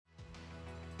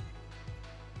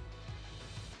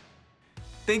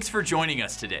Thanks for joining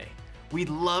us today. We'd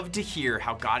love to hear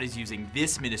how God is using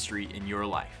this ministry in your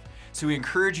life. So we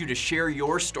encourage you to share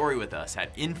your story with us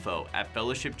at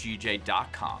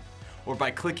info@fellowshipgj.com or by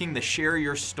clicking the Share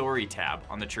Your Story tab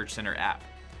on the Church Center app.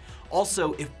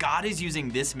 Also, if God is using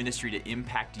this ministry to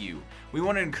impact you, we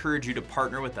want to encourage you to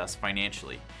partner with us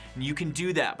financially. And you can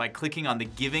do that by clicking on the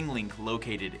giving link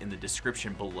located in the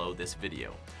description below this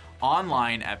video,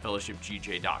 online at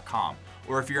fellowshipgj.com,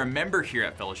 or if you're a member here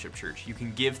at Fellowship Church, you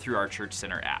can give through our Church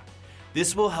Center app.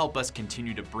 This will help us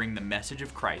continue to bring the message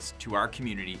of Christ to our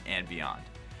community and beyond.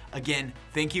 Again,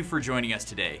 thank you for joining us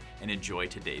today and enjoy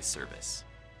today's service.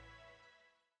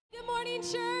 Good morning,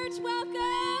 church. Welcome.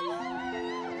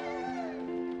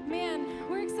 Man,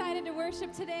 we're excited to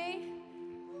worship today.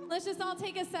 Let's just all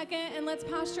take a second and let's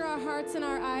posture our hearts and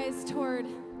our eyes toward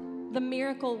the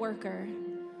miracle worker,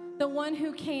 the one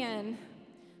who can.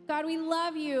 God, we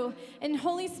love you. And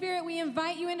Holy Spirit, we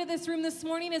invite you into this room this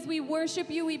morning as we worship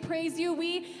you, we praise you,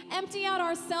 we empty out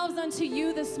ourselves unto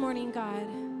you this morning, God.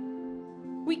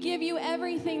 We give you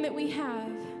everything that we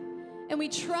have. And we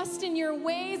trust in your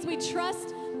ways. We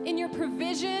trust in your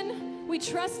provision. We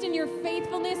trust in your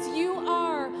faithfulness. You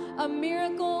are a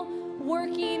miracle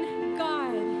working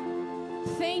God.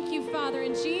 Thank you, Father,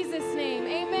 in Jesus' name.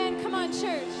 Amen. Come on,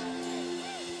 church.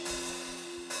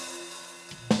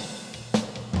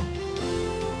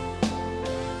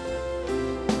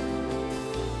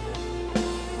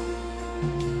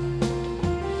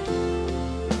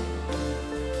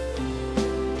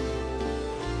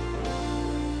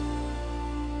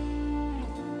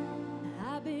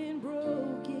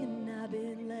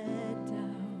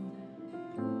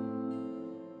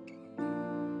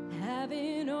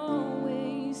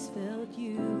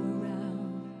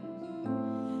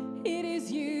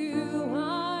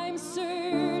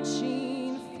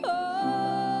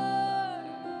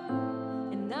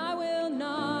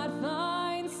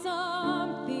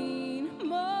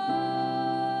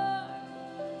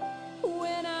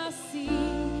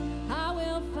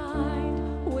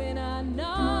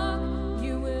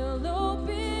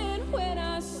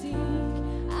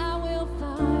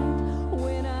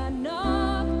 When I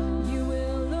knock, you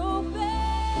will open.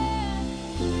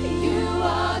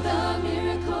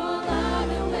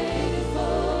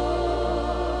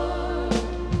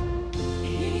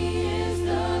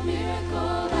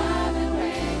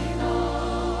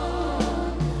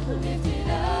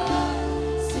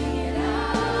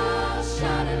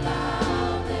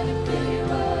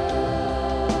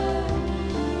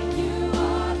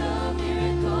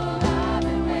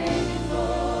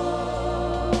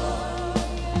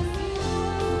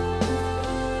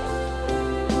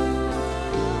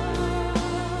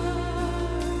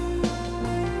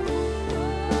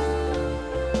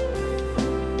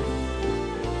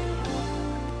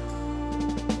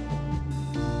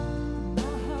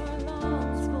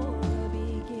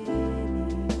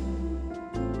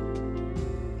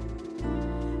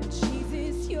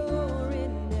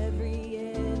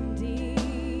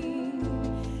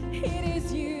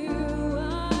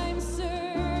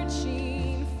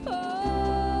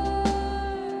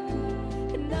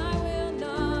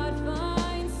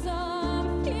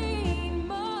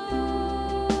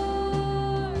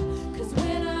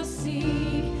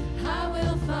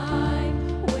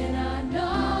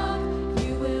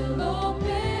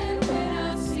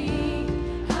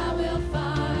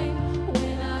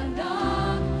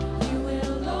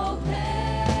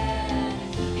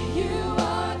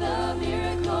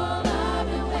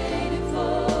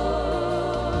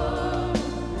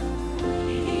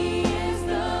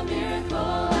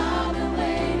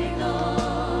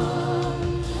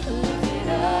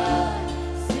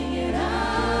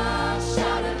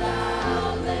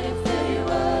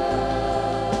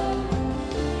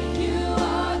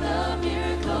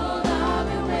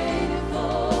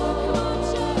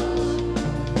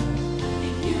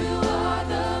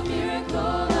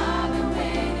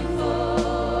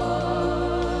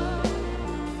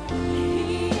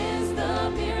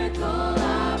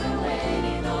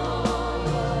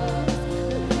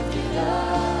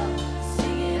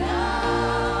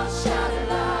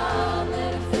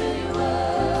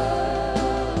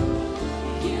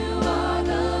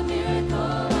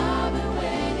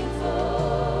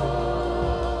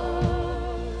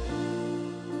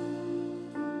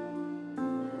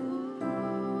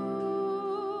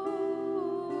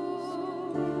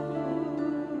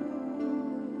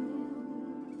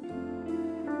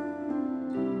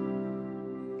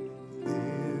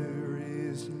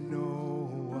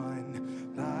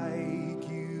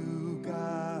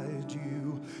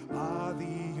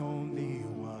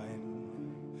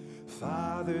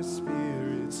 Father,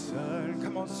 Spirit, Son.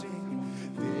 Come on, sing.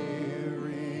 There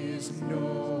is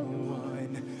no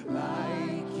one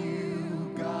like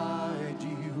you, God.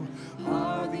 You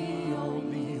are the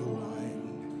only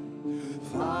one.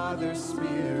 Father,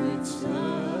 Spirit,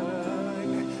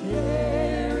 Son.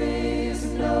 There is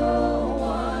no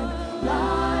one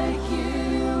like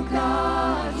you,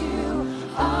 God. You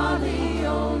are the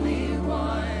only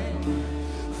one.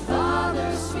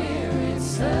 Father, Spirit,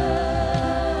 Son.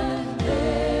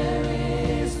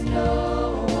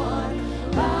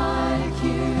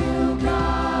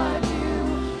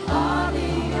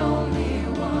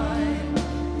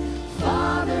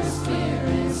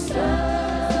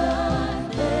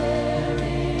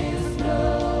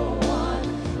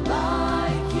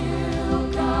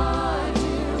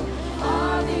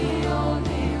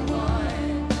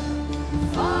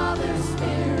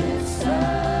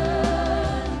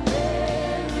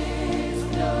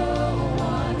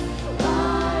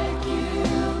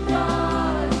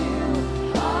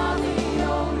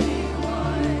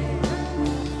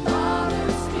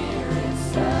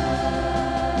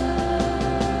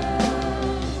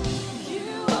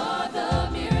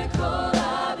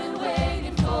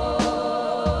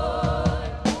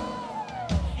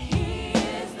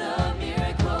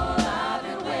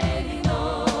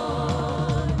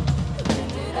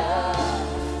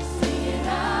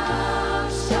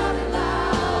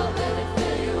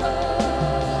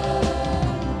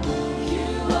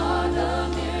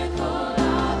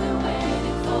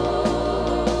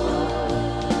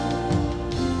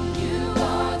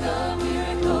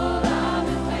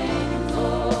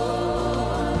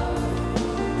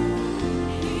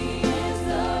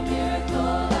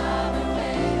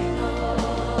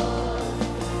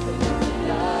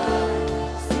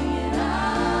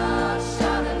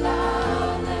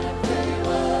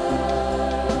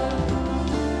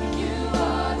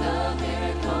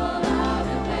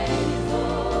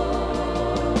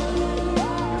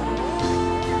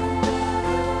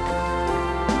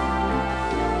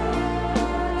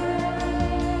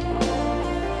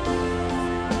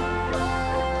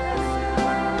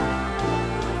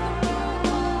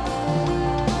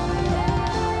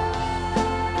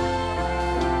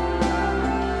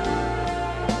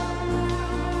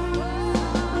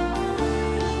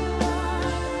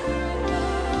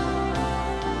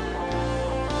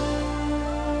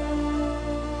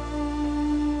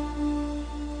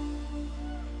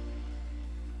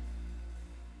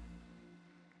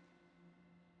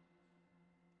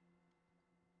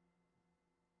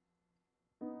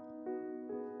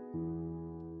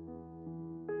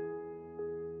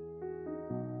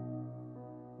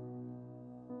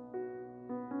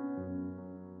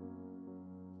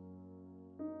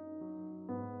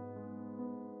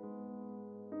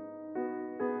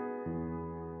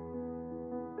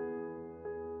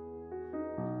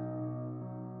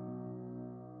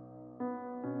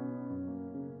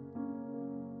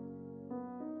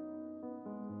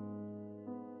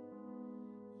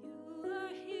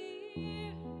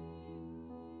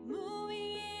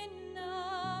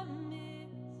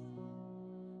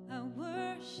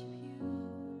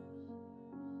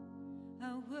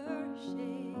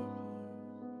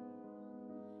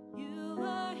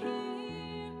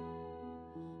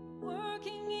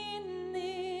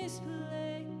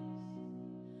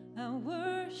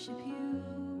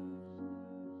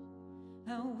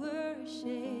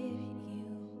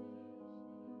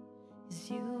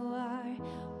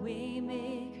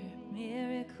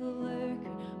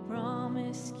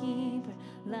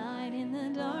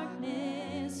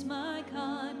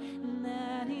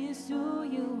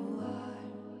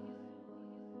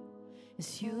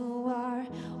 You are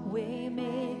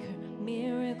waymaker,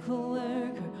 miracle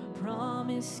worker,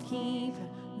 promise keeper,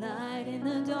 light in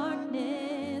the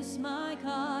darkness, my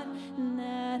God, and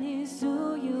that is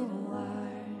who you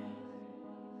are.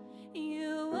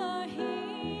 You are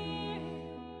here,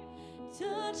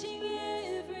 touching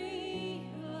every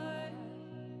heart.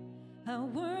 I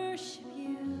worship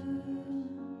you,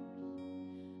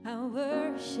 I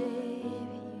worship you.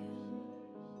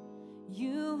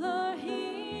 You are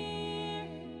here,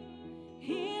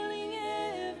 healing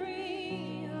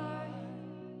every heart.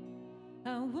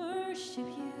 I worship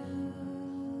you,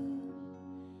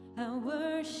 I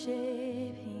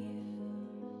worship you.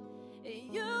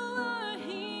 You are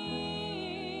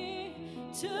here,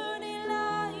 turning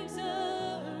lives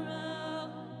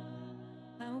around.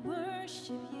 I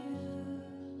worship you,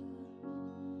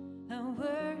 I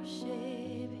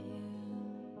worship you.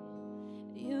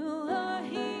 You are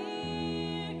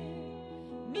here,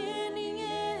 mending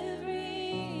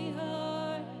every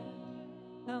heart.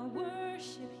 I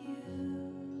worship you,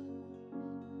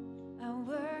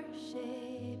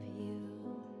 worship you.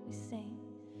 We sing.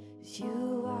 'Cause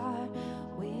you are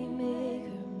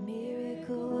waymaker,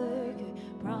 miracle worker,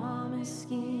 promise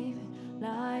keeper,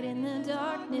 light in the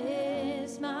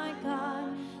darkness, my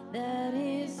God, that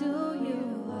is who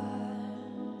you are.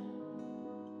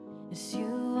 Yes,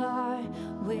 you are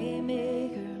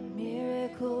waymaker,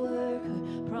 miracle worker,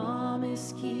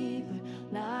 promise keeper,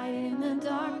 light in the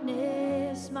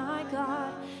darkness, my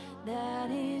God, that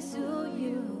is who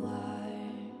you are.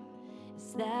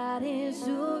 Yes, that is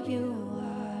who you are.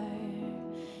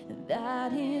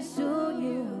 That is who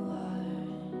you are.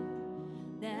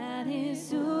 That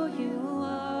is who you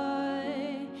are.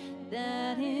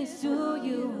 That is who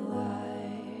you are.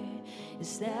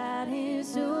 Yes, that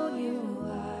is who you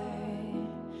are.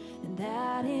 And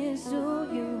that is who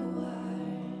you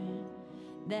are.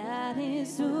 That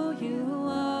is who you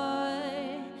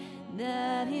are.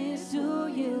 That is who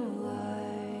you are.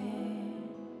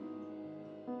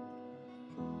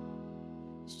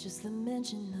 It's just the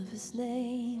mention of his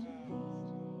name.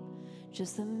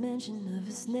 Just the mention of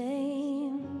his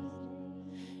name.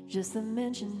 Just the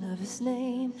mention of his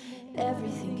name.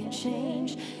 Everything can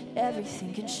change.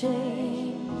 Everything can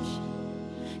change.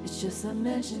 It's just the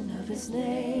mention of his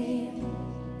name.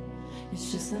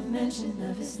 It's just the mention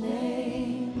of his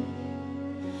name.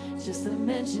 Just the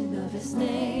mention of his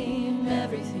name.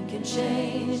 Everything can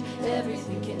change.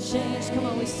 Everything can change. Come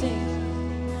on, we sing.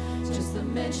 It's just the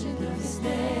mention of his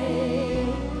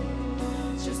name.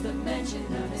 It's just the mention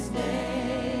of his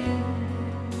name.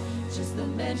 Just the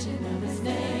mention of his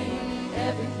name.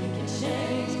 Everything can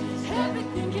change.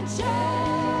 Everything can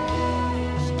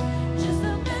change. Just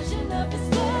the mention of his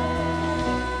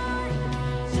name.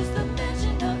 Just the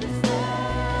mention of his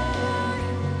name.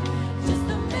 Just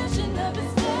the mention of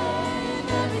his name.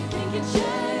 Everything can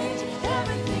change.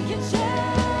 Everything can change.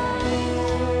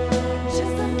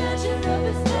 Just the mention of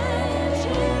his name.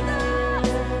 Jesus.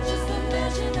 Just the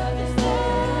mention of his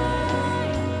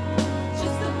name.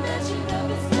 Just the mention of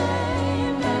his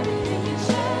name. Everything can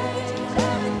change.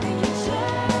 Everything can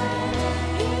change.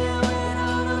 Even when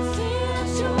I don't see it,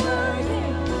 you're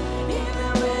working. Even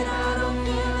when I don't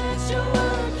feel it, you're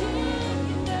working.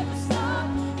 You never stop.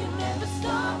 You never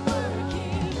stop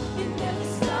working. You never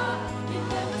stop. You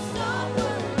never stop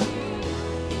working.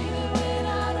 Even when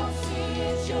I don't see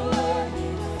it, you're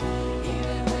working.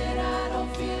 Even when I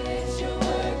don't feel it, you're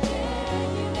working.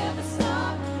 You never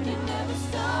stop. You never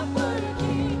stop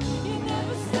working. You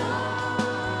never stop.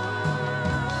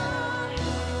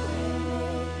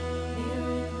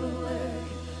 Miracle work,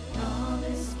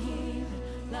 promise keeper,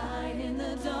 light in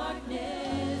the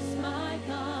darkness, my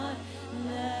God,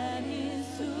 that is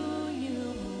who you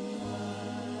are.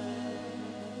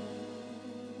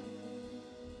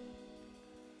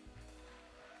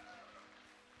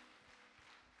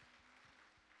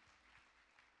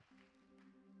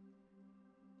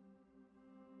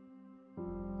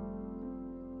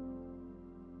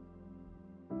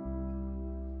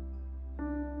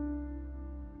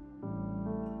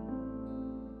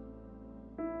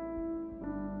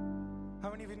 How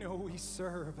many of you know we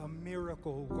serve a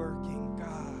miracle working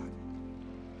God?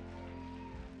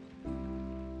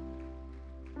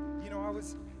 You know,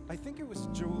 I think it was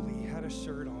Julie had a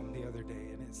shirt on the other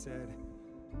day and it said,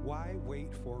 "Why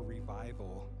wait for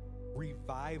revival?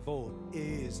 Revival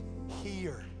is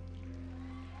here."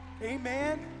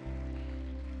 Amen.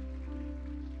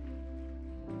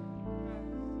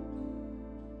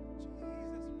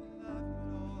 Jesus, we love you,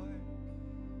 Lord.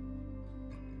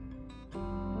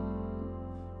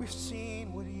 We've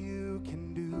seen what you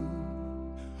can do,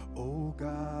 oh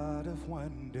God of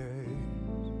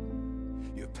wonders.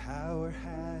 Your power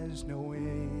has no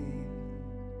end.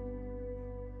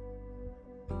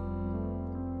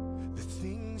 The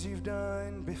things you've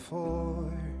done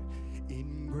before,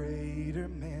 in greater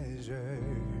measure,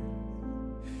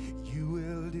 you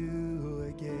will do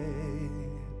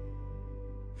again.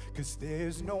 'Cause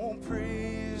there's no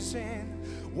prison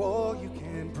wall you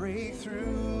can break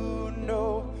through,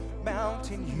 no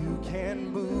mountain you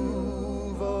can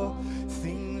move. All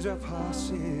things are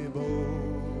possible.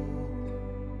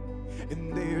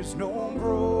 And there's no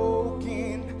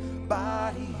broken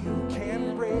body you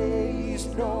can raise,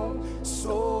 no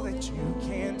soul that you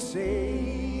can't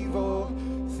save. All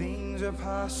things are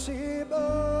possible.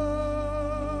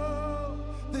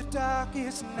 The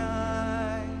darkest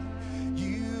night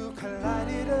you can light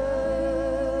it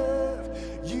up.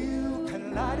 You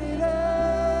can light it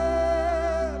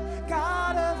up.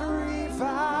 God of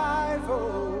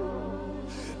revival,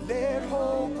 let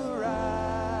hope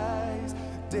arise.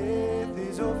 Death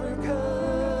is overcome.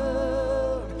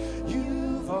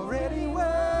 You've already won.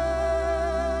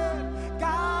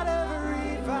 God of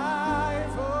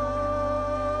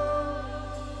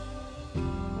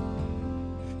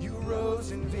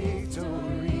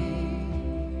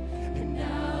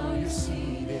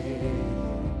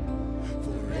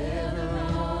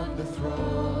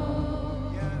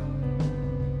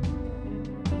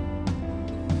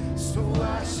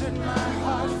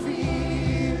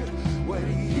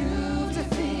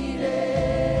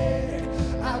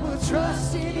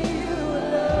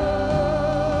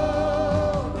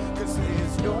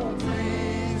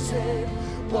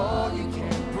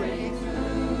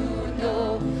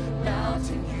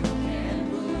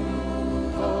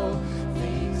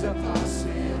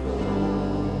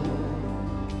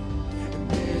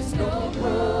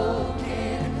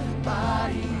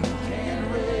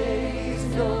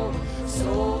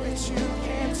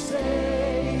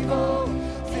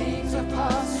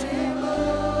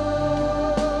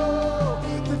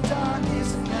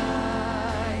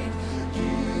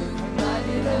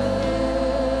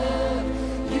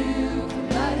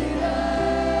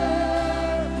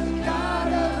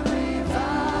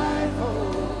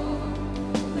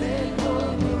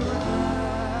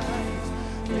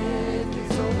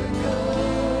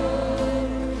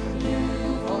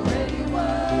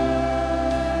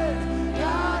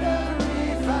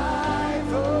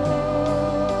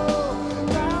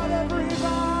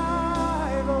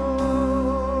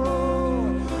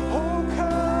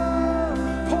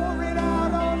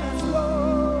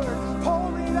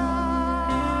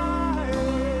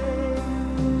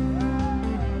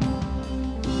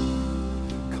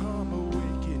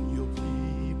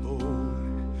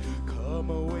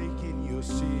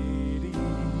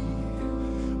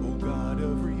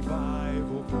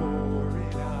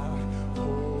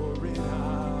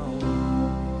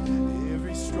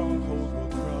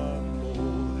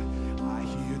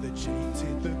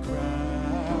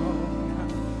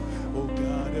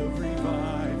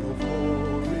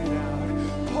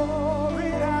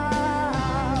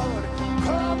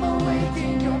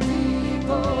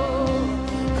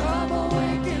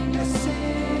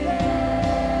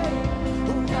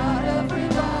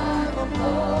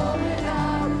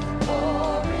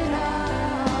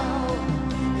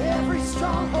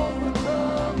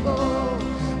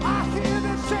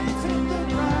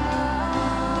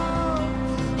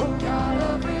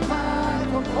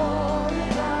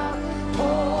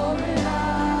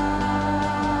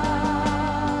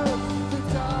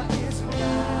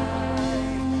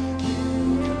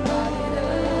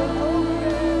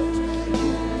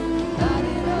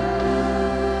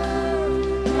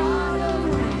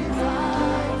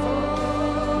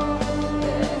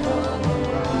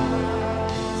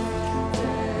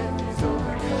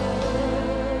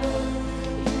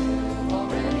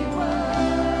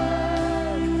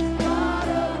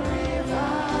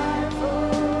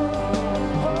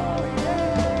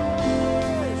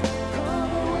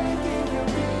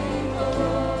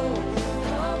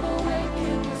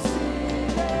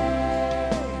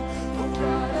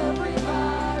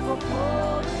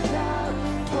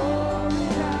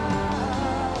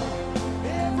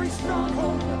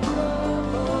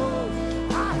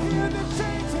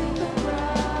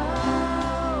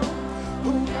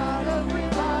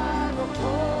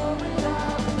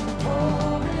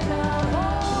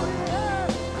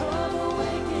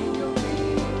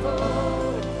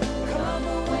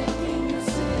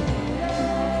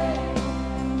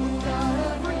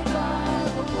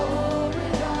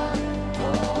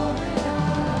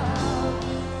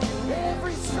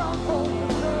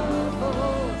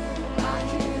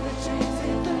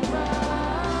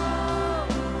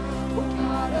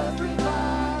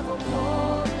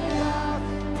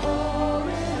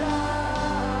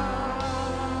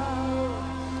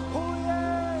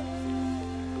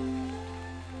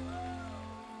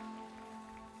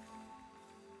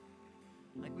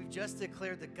just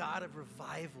declared the God of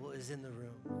revival is in the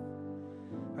room.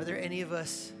 Are there any of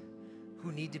us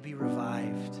who need to be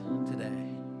revived today?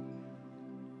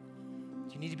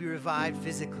 Do you need to be revived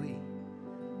physically?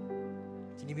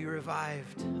 Do you need to be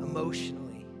revived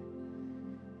emotionally?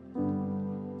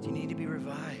 Do you need to be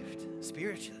revived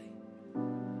spiritually?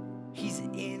 He's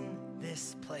in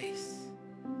this place.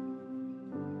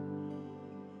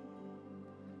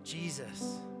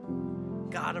 Jesus,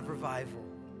 God of revival.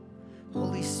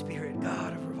 Holy Spirit,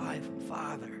 God of revival.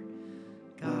 Father,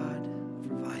 God of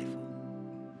revival.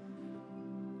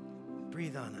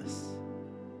 Breathe on us.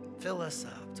 Fill us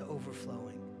up to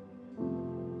overflowing.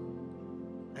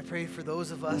 I pray for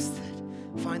those of us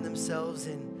that find themselves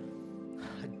in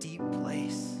a deep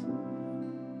place,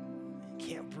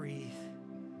 can't breathe.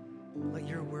 Let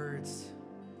your words,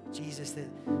 Jesus, that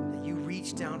you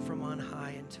reached down from on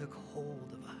high and took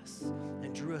hold of us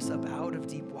and drew us up out of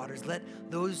deep waters. Let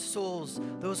those souls,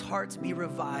 those hearts be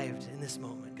revived in this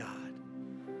moment, God.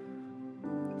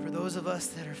 For those of us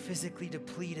that are physically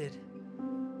depleted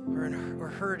or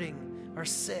hurting, are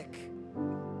sick,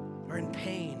 or in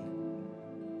pain,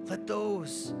 let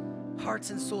those hearts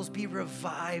and souls be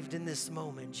revived in this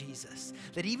moment, Jesus.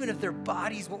 That even if their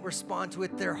bodies won't respond to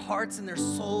it, their hearts and their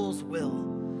souls will.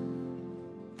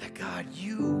 That God,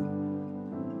 you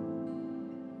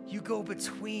go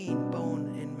between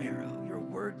bone and marrow. Your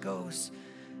word goes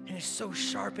and it's so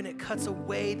sharp and it cuts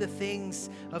away the things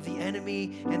of the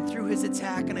enemy and through his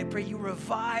attack. And I pray you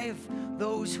revive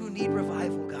those who need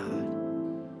revival, God.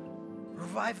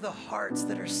 Revive the hearts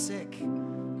that are sick,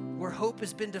 where hope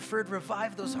has been deferred.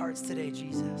 Revive those hearts today,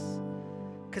 Jesus.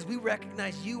 Because we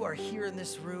recognize you are here in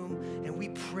this room and we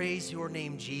praise your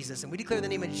name, Jesus. And we declare the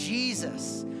name of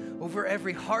Jesus over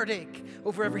every heartache,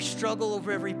 over every struggle,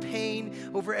 over every pain,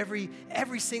 over every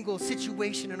single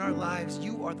situation in our lives.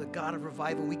 You are the God of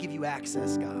revival. We give you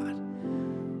access, God.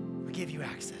 We give you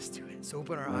access to it. So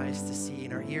open our eyes to see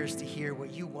and our ears to hear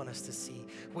what you want us to see,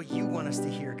 what you want us to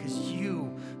hear, because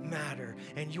you matter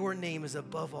and your name is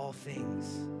above all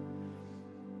things.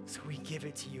 So we give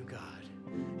it to you, God,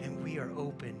 and we are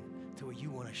open to what you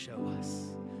want to show us.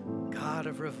 God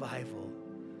of revival,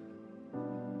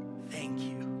 thank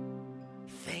you.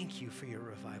 Thank you for your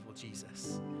revival,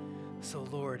 Jesus. So,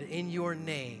 Lord, in your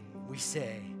name we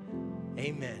say,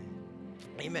 amen.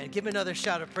 Amen. Give him another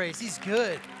shout of praise. He's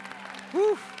good.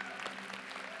 Woo. Man.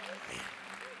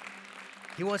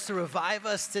 He wants to revive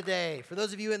us today. For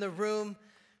those of you in the room,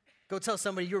 go tell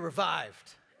somebody you're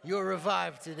revived. You're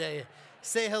revived today.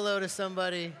 Say hello to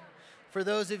somebody. For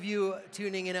those of you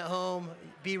tuning in at home,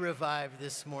 be revived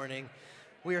this morning.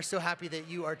 We are so happy that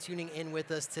you are tuning in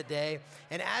with us today.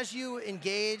 And as you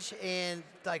engage and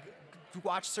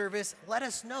watch service, let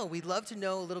us know. We'd love to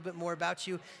know a little bit more about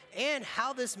you and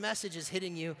how this message is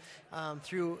hitting you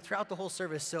throughout the whole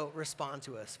service. So respond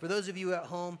to us. For those of you at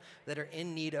home that are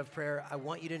in need of prayer, I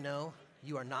want you to know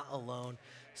you are not alone.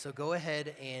 So go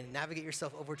ahead and navigate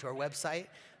yourself over to our website.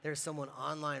 There's someone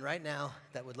online right now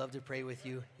that would love to pray with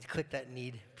you. Click that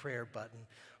Need Prayer button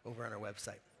over on our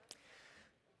website.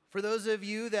 For those of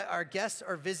you that are guests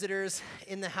or visitors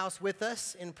in the house with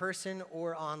us, in person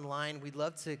or online, we'd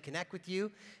love to connect with you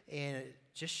and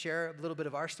just share a little bit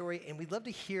of our story, and we'd love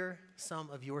to hear some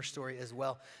of your story as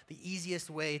well. The easiest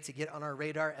way to get on our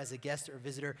radar as a guest or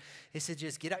visitor is to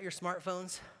just get out your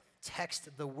smartphones, text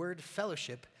the word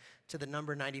fellowship to the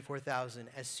number 94,000.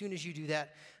 As soon as you do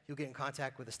that, you'll get in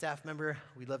contact with a staff member.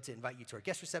 We'd love to invite you to our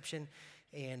guest reception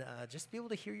and just be able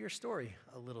to hear your story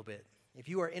a little bit. If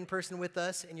you are in person with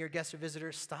us and you're a guest or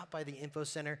visitor, stop by the info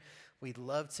center. We'd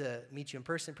love to meet you in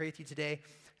person, pray with you today,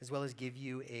 as well as give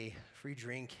you a free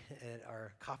drink at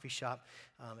our coffee shop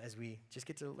as we just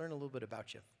get to learn a little bit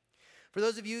about you. For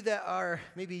those of you that are,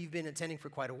 maybe you've been attending for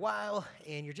quite a while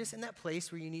and you're just in that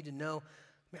place where you need to know,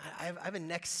 I have a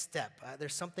next step.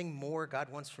 There's something more God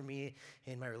wants for me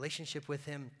in my relationship with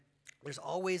him. There's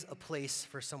always a place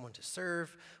for someone to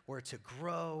serve or to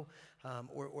grow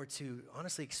or to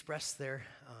honestly express their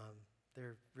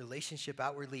relationship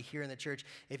outwardly here in the church.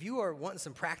 If you are wanting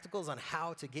some practicals on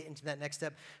how to get into that next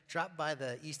step, drop by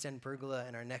the East End Pergola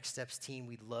and our Next Steps team.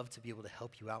 We'd love to be able to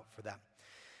help you out for that.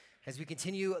 As we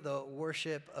continue the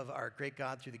worship of our great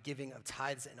God through the giving of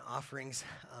tithes and offerings,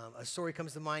 a story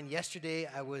comes to mind. Yesterday,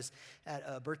 I was at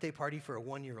a birthday party for a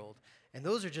 1-year-old, and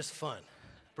those are just fun.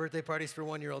 Birthday parties for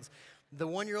 1-year-olds. The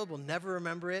 1-year-old will never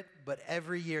remember it, but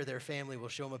every year their family will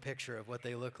show them a picture of what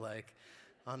they look like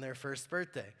on their first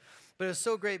birthday. But it was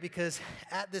so great because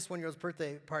at this 1-year-old's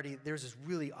birthday party, there was this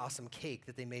really awesome cake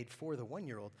that they made for the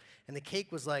 1-year-old. And the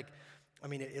cake was like,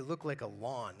 it looked like a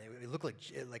lawn. It looked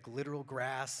like literal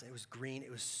grass. It was green. It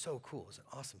was so cool. It was an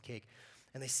awesome cake.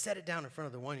 And they set it down in front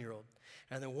of the 1-year-old.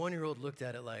 And the 1-year-old looked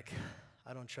at it like,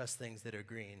 I don't trust things that are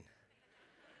green.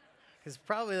 Because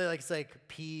probably it's like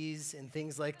peas and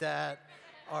things like that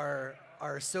are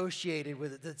associated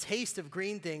with the taste of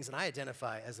green things, and I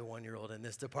identify as a 1-year-old in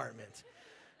this department.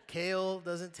 Kale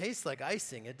doesn't taste like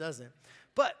icing, it doesn't.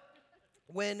 But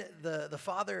when the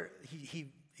father, he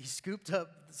scooped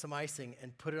up some icing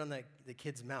and put it on the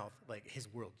kid's mouth, like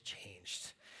his world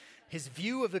changed. His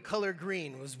view of the color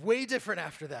green was way different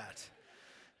after that.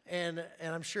 And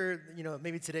I'm sure,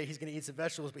 maybe today he's going to eat some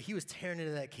vegetables, but he was tearing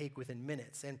into that cake within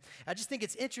minutes. And I just think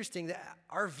it's interesting that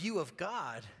our view of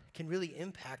God can really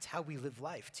impact how we live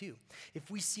life too. If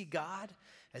we see God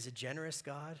as a generous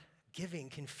God, giving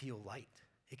can feel light.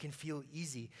 It can feel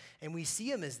easy. And we see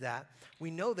him as that.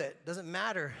 We know that it doesn't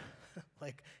matter.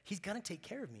 Like, he's going to take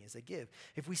care of me as I give.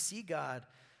 If we see God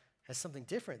as something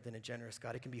different than a generous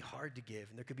God, it can be hard to give,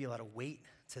 and there could be a lot of weight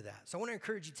to that. So I want to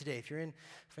encourage you today, if you're in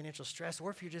financial stress,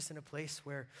 or if you're just in a place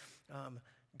where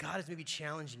God is maybe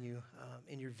challenging you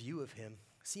in your view of him,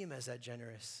 see him as that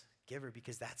generous giver,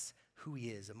 because that's who he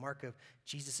is. A mark of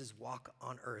Jesus' walk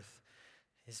on earth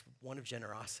is one of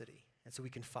generosity. And so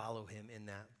we can follow him in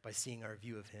that by seeing our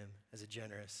view of him as a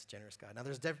generous God. Now,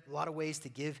 there's a lot of ways to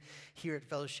give here at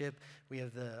Fellowship. We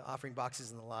have the offering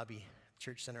boxes in the lobby,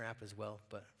 Church Center app as well.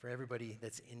 But for everybody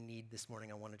that's in need this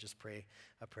morning, I want to just pray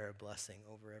a prayer of blessing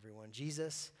over everyone.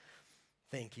 Jesus,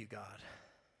 thank you, God,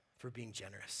 for being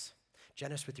generous.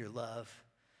 Generous with your love,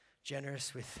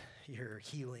 generous with your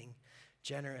healing,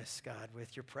 generous, God,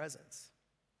 with your presence.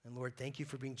 And Lord, thank you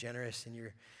for being generous in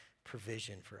your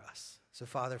provision for us. So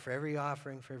Father, for every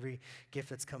offering, for every gift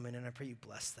that's coming in, I pray you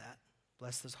bless that.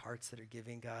 Bless those hearts that are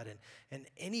giving, God, and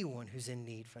anyone who's in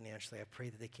need financially, I pray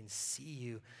that they can see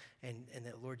you and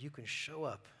that, Lord, you can show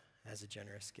up as a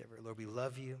generous giver. Lord, we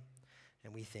love you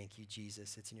and we thank you,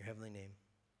 Jesus. It's in your heavenly name.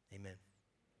 Amen.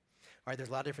 All right, there's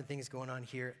a lot of different things going on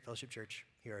here at Fellowship Church.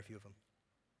 Here are a few of them.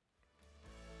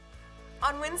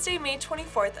 On Wednesday, May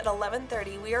 24th at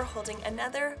 11:30, we are holding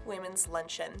another women's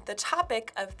luncheon. The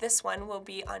topic of this one will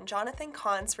be on Jonathan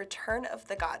Cahn's Return of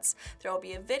the Gods. There will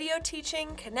be a video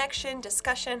teaching, connection,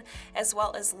 discussion, as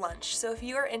well as lunch. So if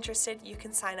you are interested, you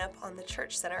can sign up on the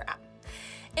Church Center app.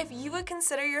 If you would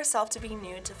consider yourself to be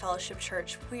new to Fellowship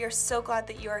Church, we are so glad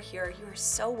that you are here. You are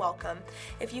so welcome.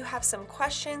 If you have some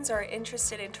questions or are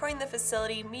interested in touring the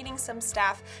facility, meeting some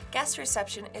staff, guest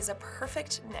reception is a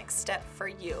perfect next step for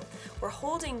you. We're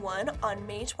holding one on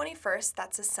May 21st,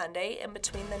 that's a Sunday, in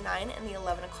between the 9 and the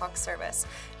 11 o'clock service.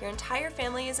 Your entire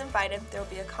family is invited. There will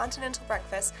be a continental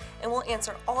breakfast, and we'll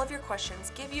answer all of your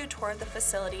questions, give you a tour of the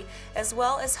facility, as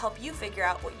well as help you figure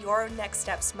out what your next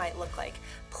steps might look like.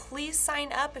 Please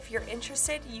sign up if you're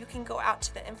interested. You can go out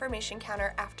to the information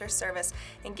counter after service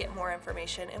and get more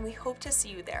information, and we hope to see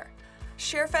you there.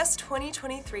 ShareFest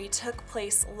 2023 took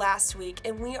place last week,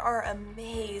 and we are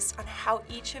amazed on how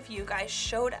each of you guys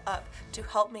showed up to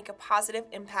help make a positive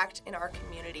impact in our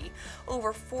community.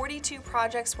 Over 42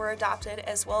 projects were adopted,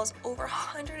 as well as over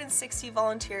 160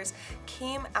 volunteers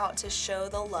came out to show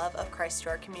the love of Christ to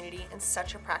our community in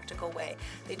such a practical way.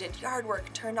 They did yard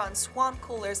work, turned on swamp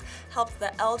coolers, helped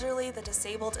the elderly, the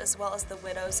disabled, as well as the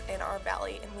widows in our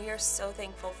valley, and we are so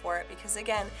thankful for it because,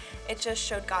 again, it just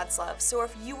showed God's love. So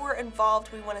if you were involved,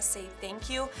 we want to say thank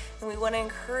you, and we want to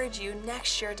encourage you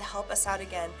next year to help us out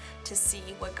again to see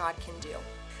what God can do.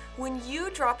 When you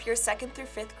drop your 2nd through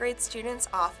 5th grade students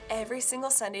off every single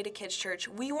Sunday to Kids Church,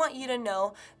 we want you to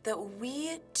know that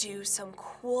we do some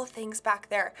cool things back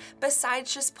there.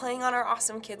 Besides just playing on our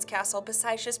awesome kids castle,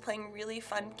 besides just playing really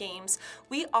fun games,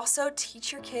 we also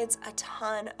teach your kids a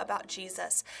ton about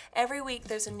Jesus. Every week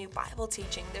there's a new Bible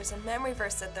teaching, there's a memory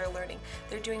verse that they're learning,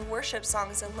 they're doing worship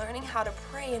songs and learning how to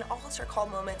pray in altar call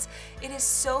moments. It is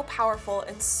so powerful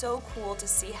and so cool to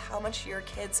see how much your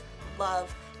kids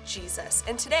love Jesus.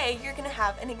 And today you're going to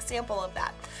have an example of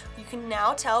that. You can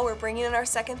now tell we're bringing in our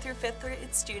 2nd through 5th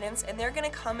grade students, and they're going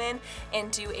to come in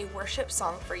and do a worship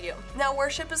song for you. Now,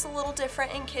 worship is a little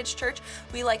different in Kids Church.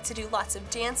 We like to do lots of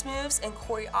dance moves and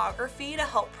choreography to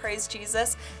help praise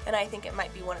Jesus, and I think it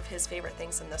might be one of his favorite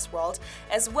things in this world,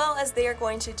 as well as they are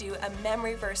going to do a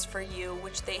memory verse for you,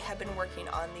 which they have been working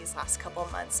on these last couple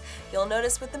months. You'll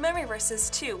notice with the memory verses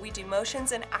too, we do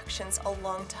motions and actions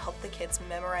along to help the kids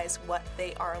memorize what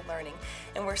they are learning.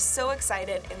 And we're so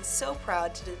excited and so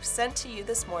proud to present to you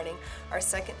this morning our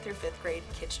 2nd through 5th grade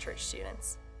Kids Church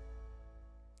students.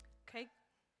 Okay,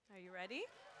 are you ready?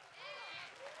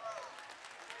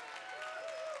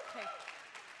 Okay.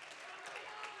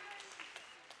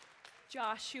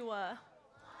 Joshua.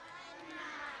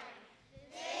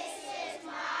 This is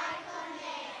my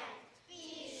command.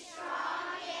 Be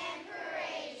strong and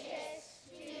courageous.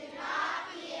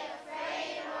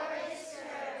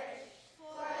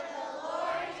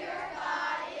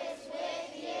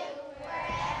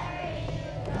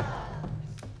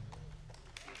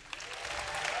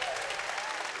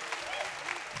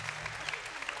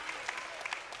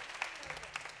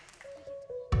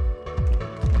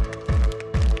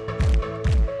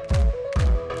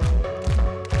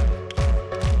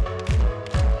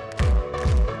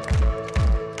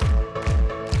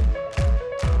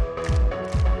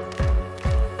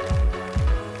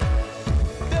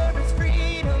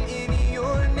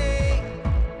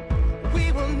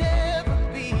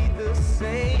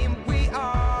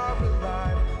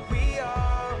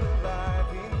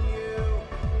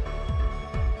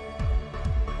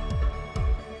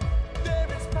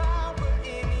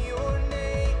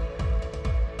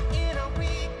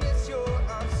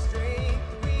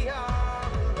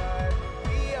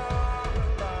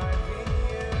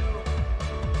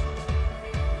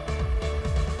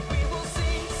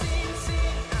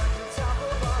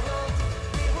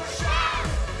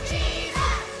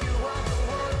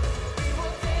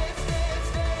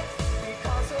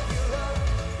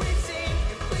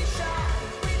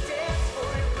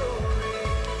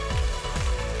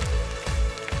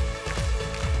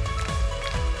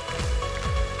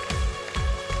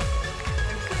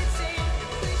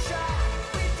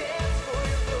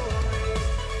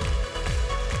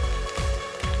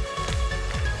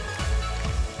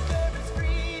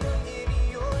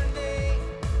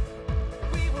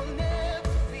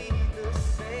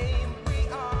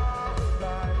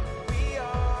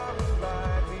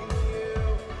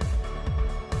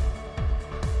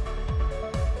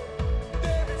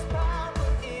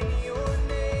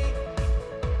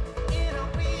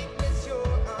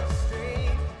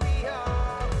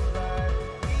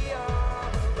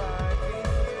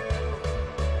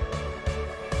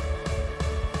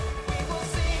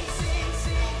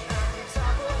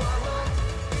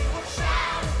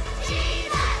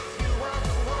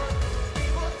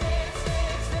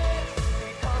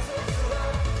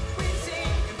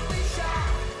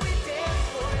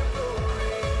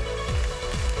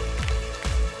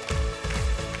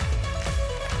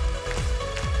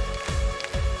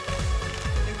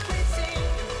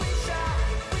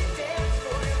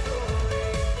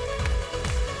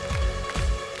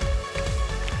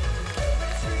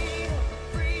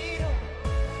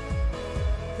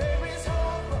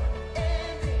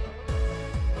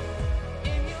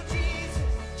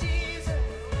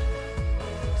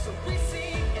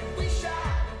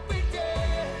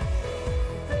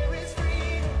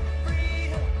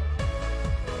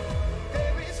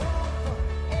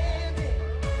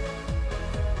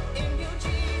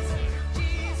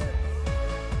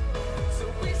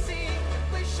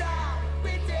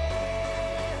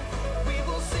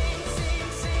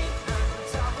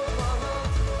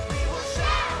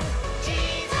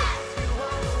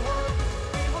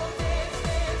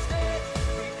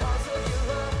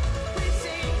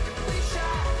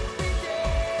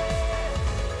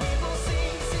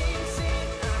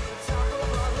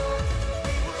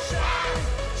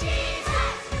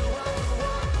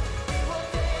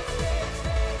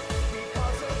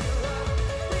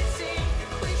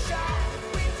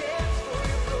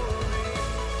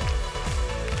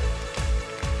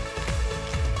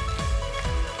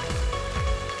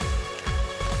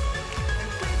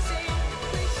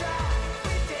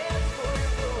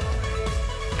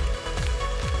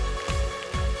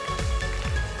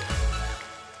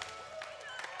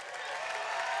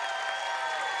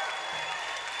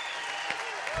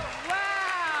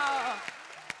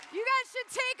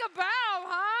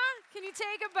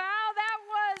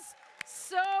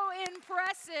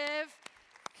 positive.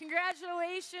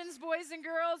 Congratulations, boys and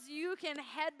girls. You can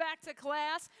head back to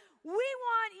class. We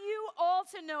want you all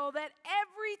to know that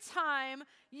every time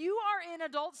you are in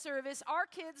adult service, our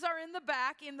kids are in the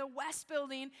back in the West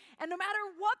building, and no matter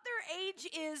what their age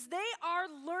is, they are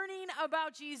learning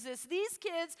about Jesus. These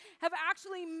kids have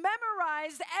actually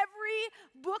memorized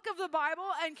every book of the Bible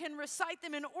and can recite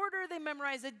them in order. They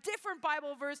memorize a different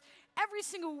Bible verse every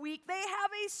single week. They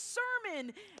have a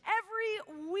sermon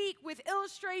every week with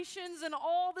illustrations and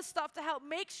all the stuff to help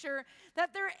make sure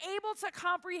that they're able to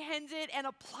comprehend it and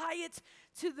apply it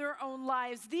to their own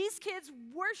lives. These kids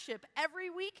worship every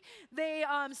week. They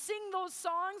sing those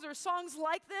songs or songs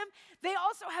like them. They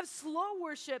also have slow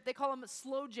worship. They call them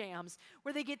slow jams,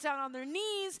 where they get down on their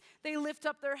knees, they lift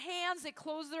up their hands, they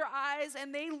close their eyes,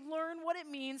 and they learn what it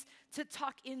means to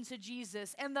tuck into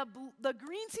Jesus. And the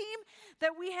green team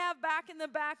that we have back in the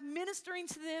back, ministering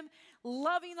to them,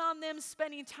 loving on them,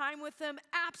 spending time with them,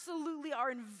 absolutely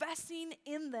are investing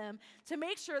in them to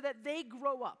make sure that they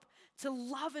grow up to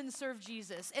love and serve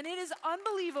Jesus. And it is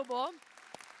unbelievable.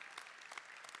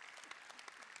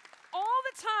 All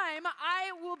the time,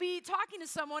 I will be talking to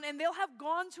someone and they'll have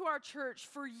gone to our church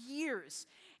for years.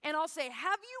 And I'll say,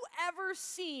 have you ever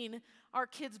seen our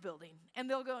kids building? And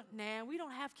they'll go, nah, we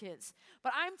don't have kids.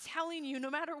 But I'm telling you,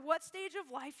 no matter what stage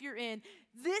of life you're in,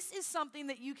 this is something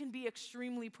that you can be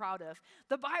extremely proud of.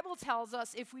 The Bible tells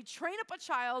us if we train up a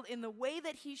child in the way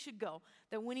that he should go,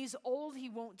 that when he's old, he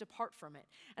won't depart from it.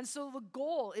 And so the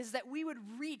goal is that we would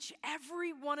reach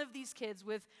every one of these kids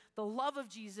with the love of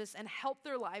Jesus and help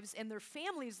their lives and their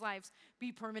families' lives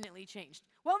be permanently changed.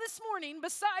 Well, this morning,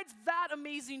 besides that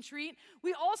amazing treat,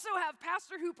 we also have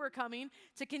Pastor Hooper coming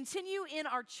to continue in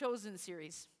our Chosen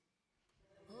series.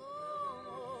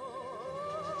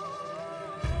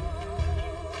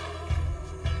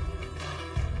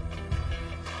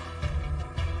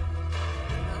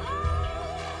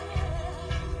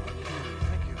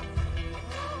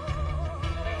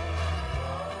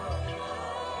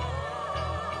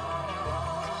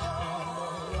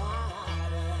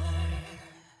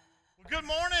 Good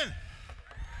morning.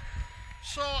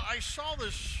 So I saw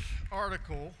this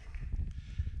article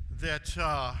that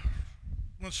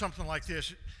went something like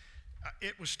this.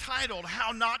 It was titled,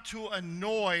 How Not to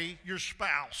Annoy Your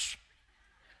Spouse.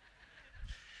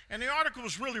 And the article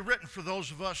was really written for those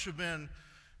of us who've been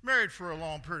married for a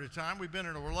long period of time. We've been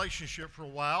in a relationship for a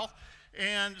while.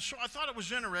 And so I thought it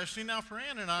was interesting. Now, for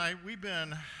Ann and I, we've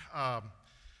been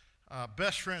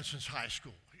best friends since high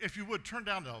school. If you would, turn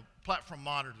down the platform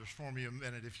monitors for me a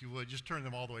minute, if you would. Just turn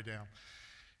them all the way down.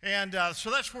 And so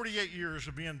that's 48 years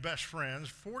of being best friends.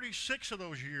 46 of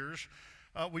those years,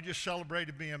 we just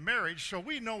celebrated being married. So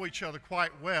we know each other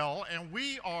quite well. And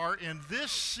we are in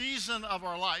this season of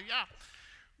our life. Yeah,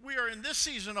 we are in this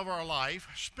season of our life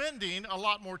spending a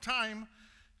lot more time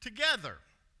together.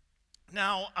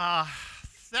 Now,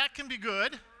 that can be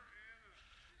good.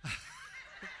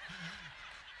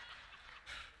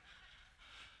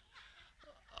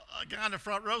 A guy in the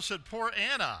front row said, poor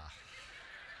Anna.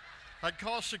 I'd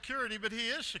call security, but he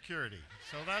is security,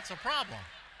 so that's a problem.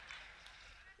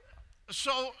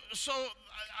 So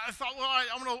I thought, well,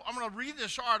 I'm gonna read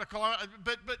this article,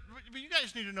 but you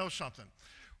guys need to know something.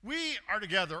 We are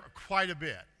together quite a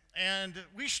bit, and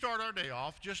we start our day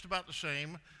off just about the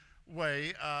same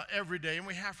way every day, and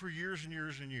we have for years and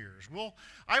years and years. Well,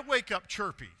 I wake up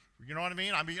chirpy, you know what I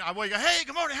mean? I wake up, hey,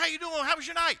 good morning, how you doing? How was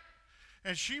your night?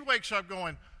 And she wakes up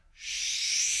going,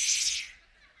 shh,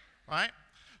 right?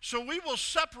 So we will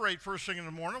separate first thing in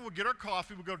the morning. We'll get our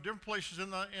coffee. We'll go to different places in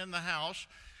the house.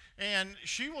 And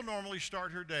she will normally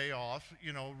start her day off,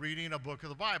 reading a book of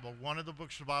the Bible. One of the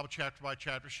books of the Bible, chapter by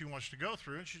chapter, she wants to go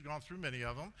through, and she's gone through many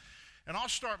of them. And I'll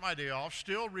start my day off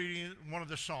still reading one of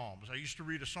the Psalms. I used to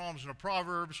read the Psalms and the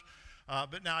Proverbs,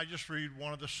 but now I just read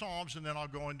one of the Psalms, and then I'll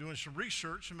go and doing some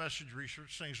research, some message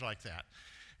research, things like that.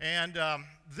 And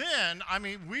then,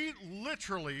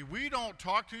 we don't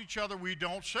talk to each other. We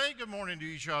don't say good morning to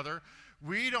each other.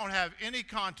 We don't have any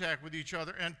contact with each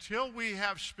other until we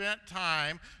have spent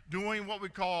time doing what we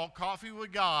call coffee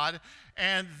with God.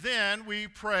 And then we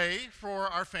pray for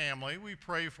our family. We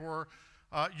pray for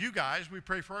you guys. We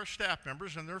pray for our staff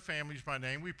members and their families by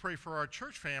name. We pray for our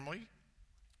church family.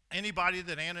 Anybody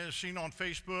that Anna has seen on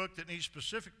Facebook that needs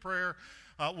specific prayer,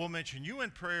 we'll mention you in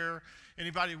prayer.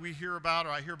 Anybody we hear about or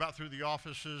I hear about through the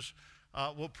offices,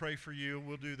 we'll pray for you.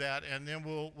 We'll do that, and then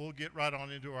we'll get right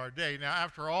on into our day. Now,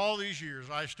 after all these years,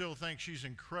 I still think she's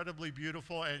incredibly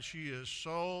beautiful, and she is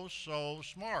so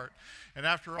smart. And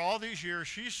after all these years,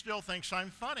 she still thinks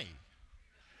I'm funny.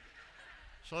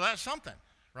 So that's something,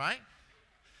 right?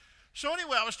 So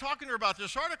anyway, I was talking to her about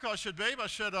this article. I said, babe,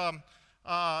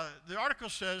 the article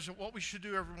says that what we should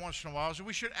do every once in a while is that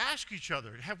we should ask each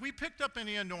other, have we picked up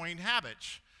any annoying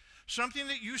habits? Something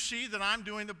that you see that I'm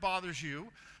doing that bothers you,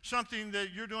 something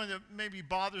that you're doing that maybe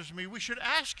bothers me. We should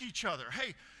ask each other,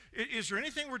 hey, is there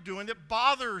anything we're doing that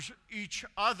bothers each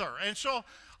other? And so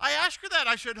I asked her that.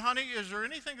 I said, honey, is there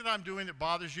anything that I'm doing that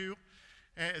bothers you,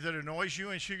 that annoys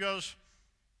you? And she goes,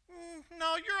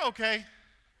 no, you're okay.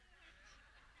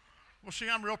 Well, see,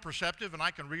 I'm real perceptive and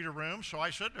I can read a room, so I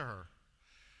said to her,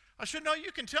 I said, no,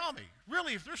 you can tell me.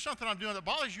 Really, if there's something I'm doing that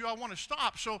bothers you, I want to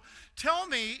stop. So tell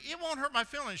me, it won't hurt my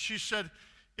feelings. She said,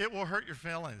 it will hurt your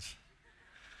feelings.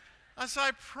 I said,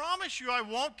 I promise you I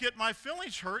won't get my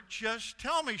feelings hurt. Just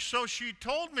tell me. So she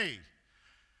told me.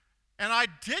 And I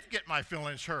did get my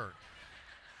feelings hurt.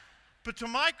 But to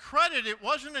my credit, it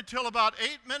wasn't until about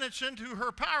 8 minutes into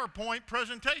her PowerPoint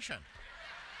presentation.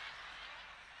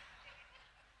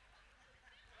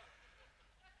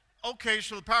 Okay,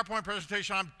 so the PowerPoint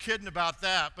presentation, I'm kidding about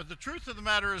that, but the truth of the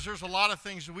matter is there's a lot of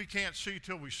things that we can't see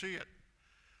till we see it.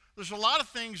 There's a lot of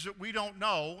things that we don't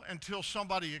know until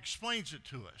somebody explains it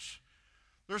to us.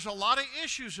 There's a lot of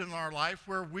issues in our life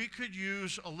where we could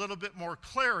use a little bit more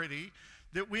clarity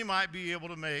that we might be able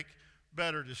to make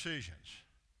better decisions.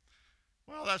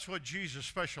 Well, that's what Jesus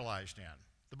specialized in.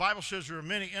 The Bible says there are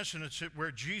many incidents where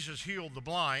Jesus healed the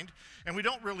blind, and we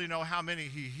don't really know how many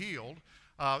he healed.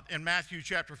 In Matthew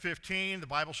chapter 15, the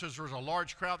Bible says there was a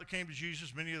large crowd that came to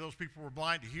Jesus. Many of those people were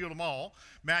blind. He healed them all.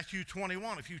 Matthew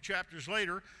 21, a few chapters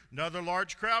later, another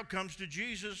large crowd comes to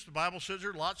Jesus. The Bible says there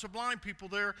are lots of blind people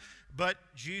there, but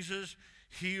Jesus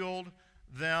healed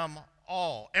them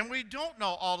all. And we don't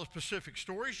know all the specific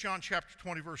stories. John chapter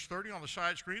 20, verse 30 on the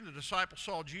side screen, the disciples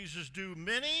saw Jesus do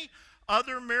many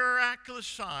other miraculous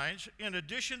signs in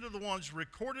addition to the ones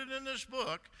recorded in this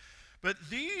book. But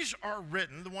these are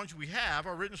written, the ones we have,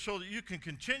 are written so that you can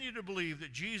continue to believe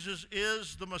that Jesus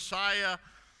is the Messiah,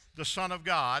 the Son of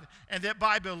God, and that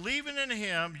by believing in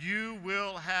him, you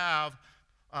will have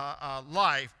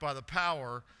life by the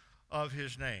power of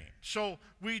his name. So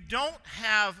we don't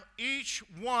have each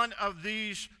one of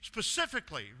these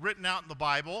specifically written out in the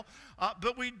Bible,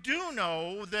 but we do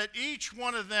know that each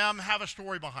one of them have a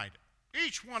story behind it.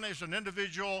 Each one is an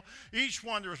individual. Each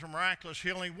one there's a miraculous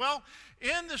healing. Well,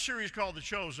 in the series called The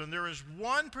Chosen, there is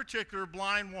one particular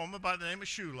blind woman by the name of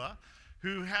Shula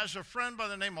who has a friend by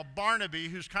the name of Barnaby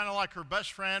who's kind of like her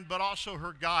best friend but also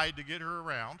her guide to get her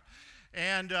around.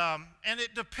 And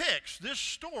it depicts, this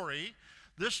story,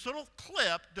 this little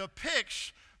clip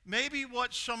depicts maybe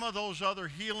what some of those other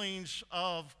healings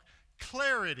of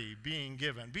clarity being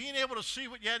given, being able to see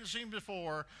what you hadn't seen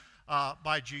before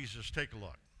by Jesus. Take a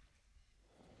look.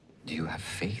 Do you have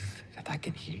faith that I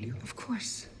can heal you? Of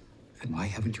course. And why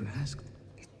haven't you asked?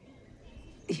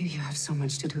 You have so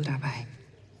much to do, Rabbi.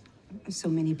 So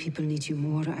many people need you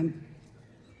more.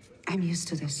 I'm used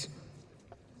to this.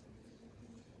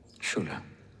 Shula,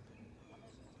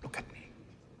 look at me.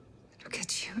 Look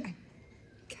at you. I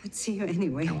can't see you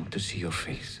anyway. I want to see your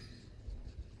face.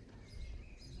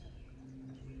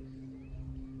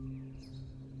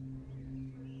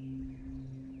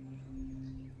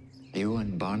 You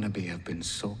and Barnaby have been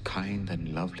so kind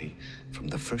and lovely from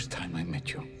the first time I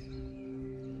met you.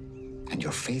 And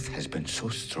your faith has been so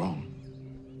strong,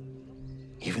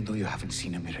 even though you haven't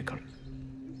seen a miracle.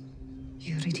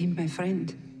 You redeemed my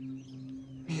friend.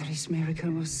 Mary's miracle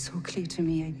was so clear to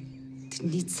me. I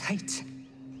didn't need sight.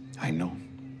 I know.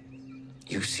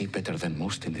 You see better than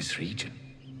most in this region.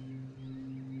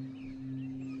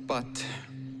 But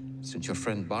since your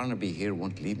friend Barnaby here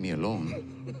won't leave me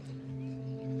alone,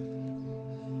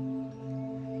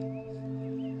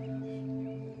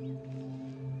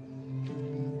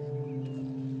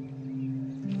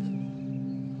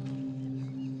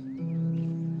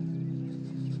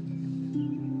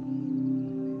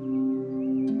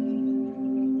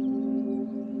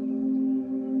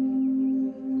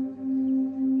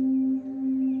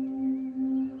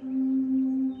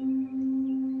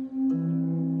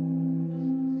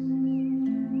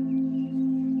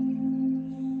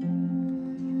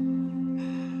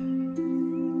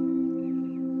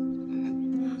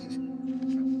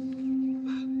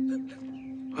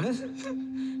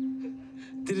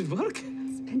 Did it work?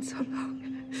 It's been so long.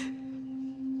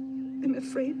 I'm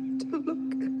afraid to look.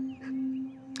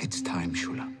 it's time,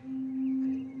 Shula.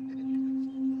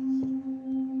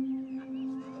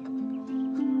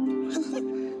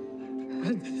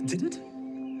 Did it?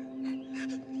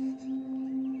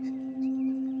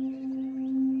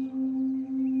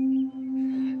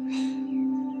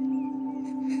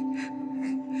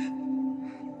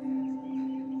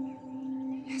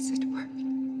 Yes, it worked.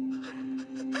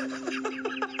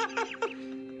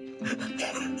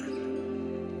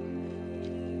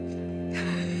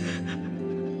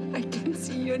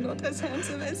 you're not as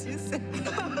handsome as you said.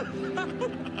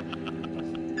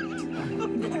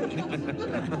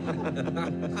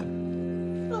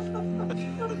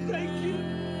 Thank you.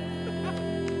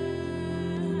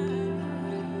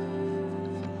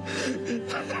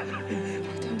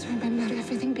 I don't remember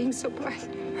everything being so bright.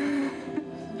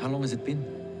 How long has it been?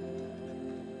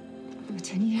 Over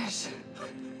 10 years.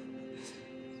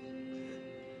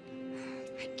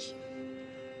 Thank you.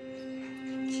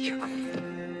 Thank you.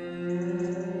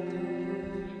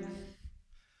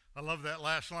 I love that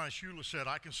last line. Shula said,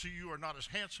 I can see you are not as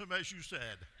handsome as you said.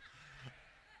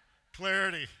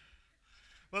 Clarity.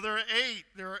 Well, there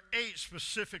are eight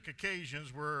specific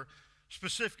occasions where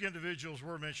specific individuals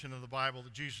were mentioned in the Bible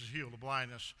that Jesus healed of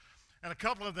blindness. And a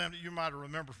couple of them that you might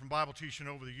remember from Bible teaching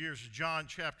over the years is John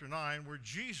chapter 9, where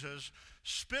Jesus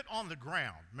spit on the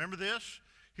ground. Remember this?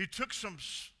 He took some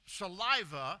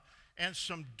saliva and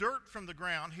some dirt from the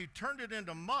ground. He turned it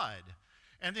into mud.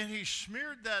 And then he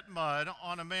smeared that mud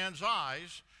on a man's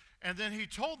eyes. And then he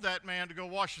told that man to go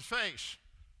wash his face.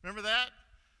 Remember that?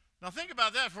 Now think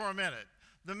about that for a minute.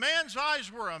 The man's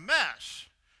eyes were a mess,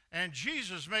 and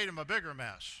Jesus made him a bigger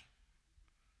mess.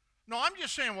 No, I'm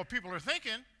just saying what people are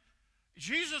thinking.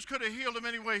 Jesus could have healed him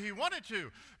any way he wanted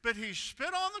to, but he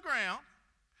spit on the ground.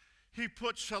 He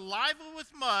put saliva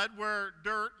with mud where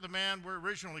dirt, the man where it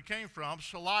originally came from,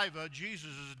 saliva,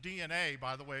 Jesus' DNA,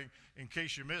 by the way, in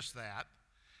case you missed that.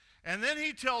 And then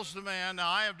he tells the man, now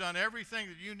I have done everything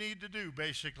that you need to do,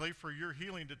 basically, for your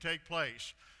healing to take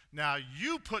place. Now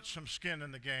you put some skin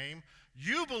in the game.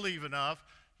 You believe enough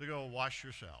to go wash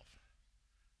yourself.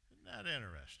 Isn't that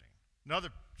interesting? Another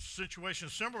situation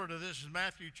similar to this is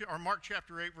Mark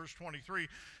chapter 8, verse 23.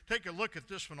 Take a look at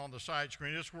this one on the side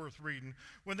screen. It's worth reading.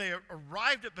 When they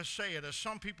arrived at Bethsaida,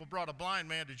 some people brought a blind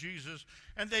man to Jesus,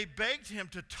 and they begged him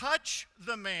to touch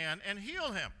the man and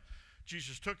heal him.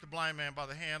 Jesus took the blind man by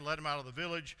the hand, led him out of the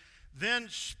village, then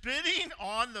spitting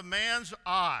on the man's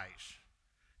eyes.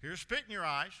 Here's spit in your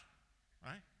eyes,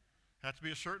 right? Have to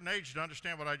be a certain age to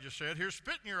understand what I just said. Here's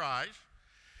spit in your eyes.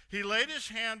 He laid his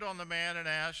hand on the man and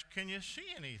asked, can you see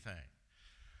anything?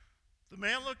 The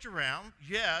man looked around.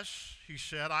 Yes, he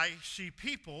said, I see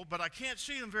people, but I can't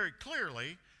see them very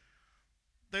clearly.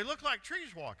 They look like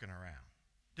trees walking around.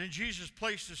 Then Jesus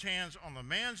placed his hands on the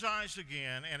man's eyes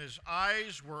again, and his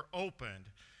eyes were opened.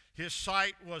 His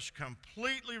sight was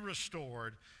completely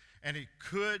restored, and he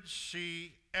could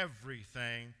see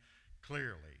everything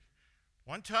clearly.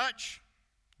 One touch,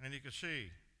 and he could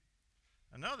see.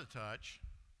 Another touch,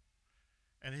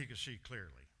 and he could see clearly.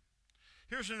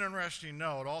 Here's an interesting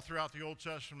note. All throughout the Old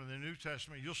Testament and the New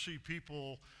Testament, you'll see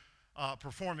people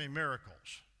performing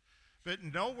miracles. But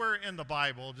nowhere in the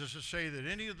Bible does it say that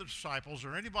any of the disciples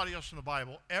or anybody else in the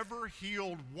Bible ever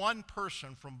healed one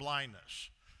person from blindness.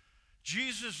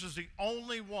 Jesus is the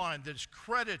only one that's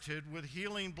credited with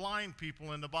healing blind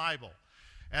people in the Bible.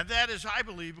 And that is, I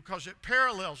believe, because it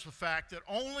parallels the fact that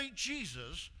only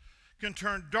Jesus can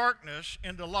turn darkness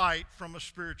into light from a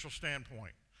spiritual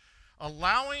standpoint,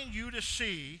 allowing you to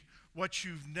see what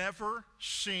you've never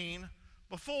seen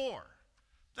before.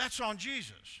 That's on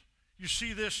Jesus. You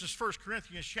see this in 1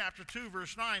 Corinthians chapter 2,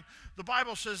 verse 9. The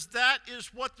Bible says that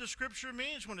is what the scripture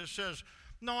means when it says,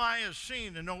 no eye has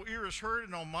seen and no ear has heard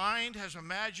and no mind has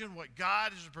imagined what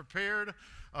God has prepared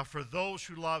for those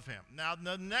who love him. Now,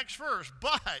 the next verse,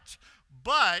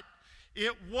 but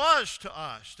it was to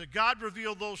us that God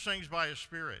revealed those things by his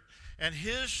Spirit. And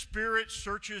his Spirit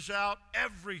searches out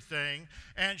everything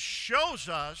and shows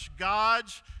us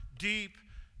God's deep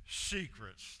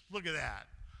secrets. Look at that.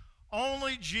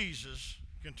 Only Jesus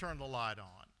can turn the light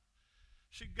on.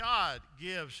 See, God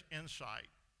gives insight,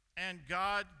 and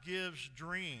God gives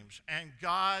dreams, and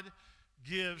God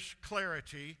gives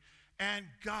clarity, and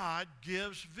God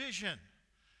gives vision.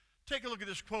 Take a look at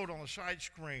this quote on the side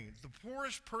screen. The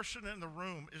poorest person in the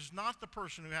room is not the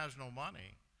person who has no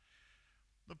money.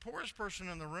 The poorest person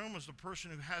in the room is the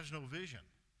person who has no vision.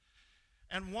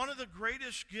 And one of the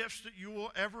greatest gifts that you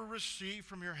will ever receive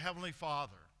from your Heavenly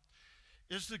Father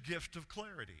is the gift of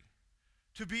clarity.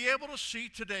 To be able to see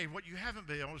today what you haven't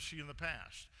been able to see in the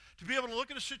past. To be able to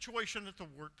look at a situation at the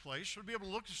workplace, or to be able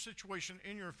to look at a situation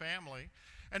in your family,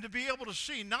 and to be able to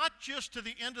see not just to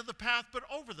the end of the path, but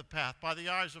over the path by the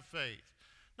eyes of faith.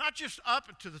 Not just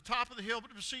up to the top of the hill,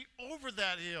 but to see over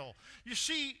that hill. You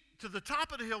see to the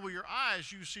top of the hill with your eyes,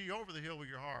 you see over the hill with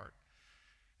your heart.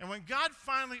 And when God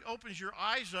finally opens your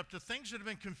eyes up to things that have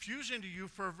been confusing to you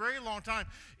for a very long time,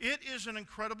 it is an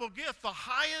incredible gift. The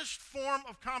highest form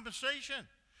of compensation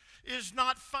is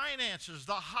not finances.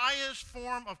 The highest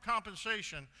form of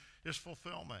compensation is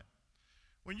fulfillment.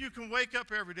 When you can wake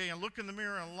up every day and look in the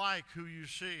mirror and like who you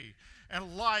see,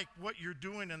 and like what you're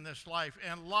doing in this life,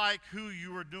 and like who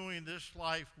you are doing this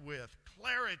life with.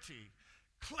 Clarity,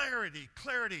 clarity,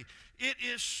 clarity. It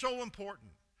is so important.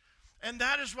 And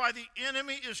that is why the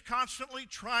enemy is constantly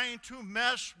trying to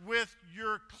mess with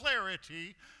your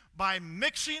clarity by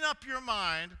mixing up your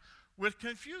mind with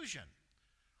confusion.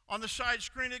 On the side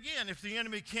screen again, if the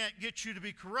enemy can't get you to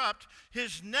be corrupt,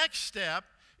 his next step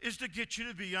is to get you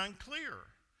to be unclear.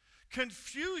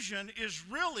 Confusion is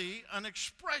really an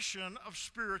expression of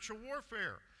spiritual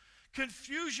warfare.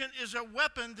 Confusion is a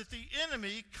weapon that the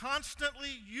enemy constantly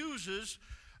uses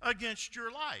against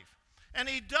your life. And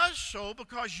he does so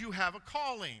because you have a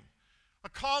calling. A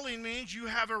calling means you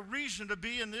have a reason to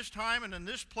be in this time and in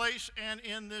this place and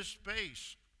in this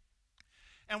space.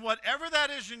 And whatever that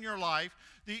is in your life,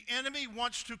 the enemy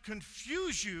wants to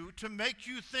confuse you to make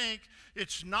you think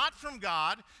it's not from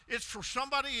God, it's for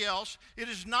somebody else, it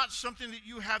is not something that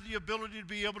you have the ability to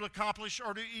be able to accomplish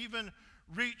or to even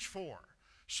reach for.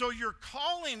 So your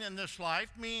calling in this life,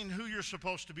 meaning who you're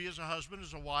supposed to be as a husband,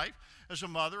 as a wife, as a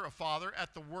mother, a father,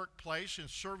 at the workplace, in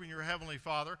serving your Heavenly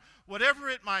Father, whatever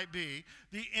it might be,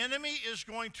 the enemy is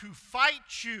going to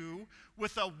fight you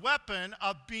with a weapon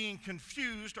of being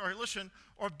confused, or listen,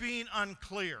 or being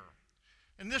unclear.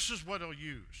 And this is what he'll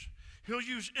use. He'll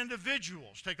use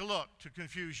individuals, take a look, to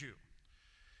confuse you.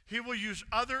 He will use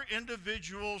other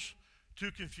individuals to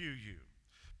confuse you.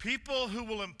 People who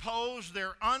will impose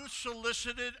their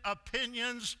unsolicited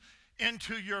opinions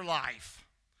into your life.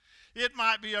 It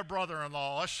might be a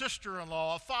brother-in-law, a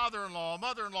sister-in-law, a father-in-law, a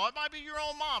mother-in-law. It might be your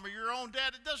own mom or your own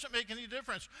dad. It doesn't make any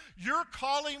difference. Your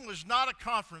calling was not a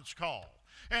conference call,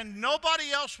 and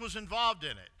nobody else was involved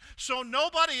in it. So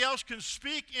nobody else can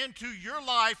speak into your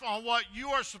life on what you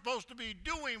are supposed to be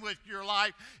doing with your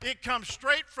life. It comes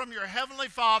straight from your Heavenly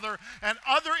Father, and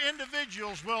other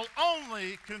individuals will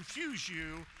only confuse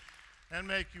you and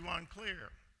make you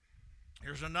unclear.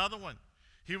 Here's another one.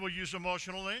 He will use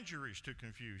emotional injuries to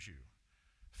confuse you.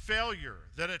 Failure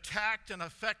that attacked and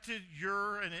affected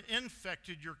and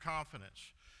infected your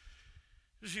confidence.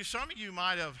 You see, some of you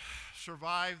might have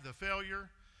survived the failure,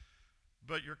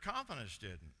 but your confidence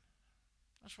didn't.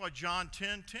 That's why John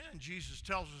 10:10, Jesus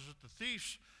tells us that the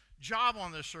thief's job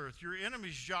on this earth, your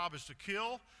enemy's job, is to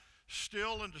kill,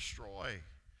 steal, and destroy.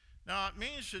 Now, it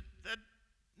means that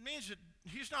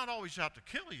he's not always out to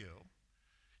kill you.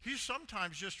 He's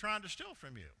sometimes just trying to steal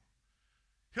from you.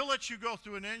 He'll let you go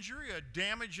through an injury, a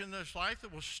damage in this life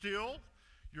that will steal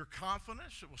your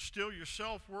confidence, it will steal your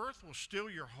self-worth, will steal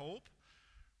your hope,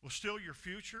 will steal your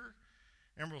future,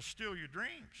 and will steal your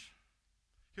dreams.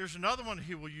 Here's another one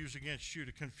he will use against you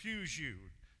to confuse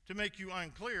you, to make you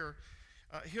unclear.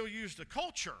 He'll use the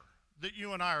culture that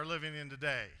you and I are living in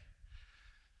today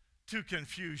to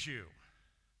confuse you.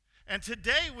 And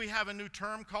today we have a new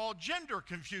term called gender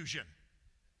confusion.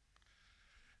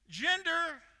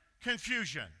 Gender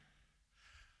confusion.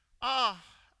 How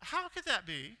could that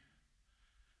be?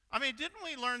 I mean, didn't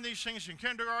we learn these things in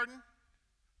kindergarten?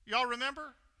 Y'all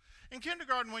remember? In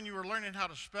kindergarten, when you were learning how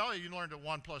to spell, you learned that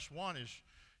 1 + 1 is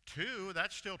 2.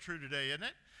 That's still true today, isn't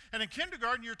it? And in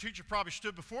kindergarten, your teacher probably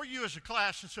stood before you as a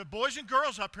class and said, boys and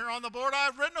girls, up here on the board,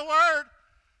 I've written a word.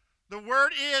 The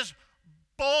word is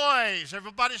boys.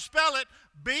 Everybody spell it.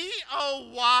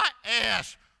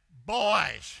 B-O-Y-S.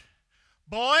 Boys.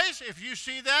 Boys, if you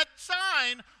see that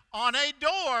sign on a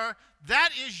door,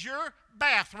 that is your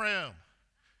bathroom.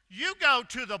 You go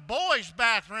to the boys'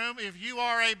 bathroom if you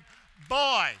are a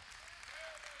boy.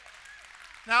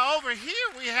 Now over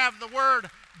here we have the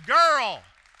word girl.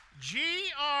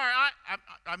 G-R,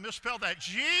 I misspelled that.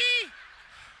 G.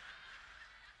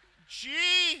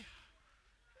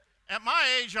 At my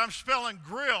age, I'm spelling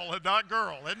grill and not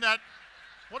girl. Isn't that,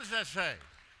 what does that say?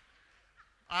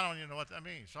 I don't even know what that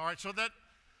means. All right, so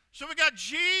we got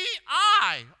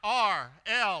G-I-R-L-S.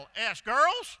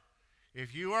 Girls,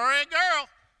 if you are a girl,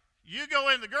 you go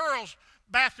in the girls'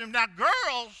 bathroom. Now,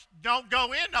 girls don't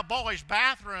go in the boys'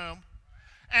 bathroom,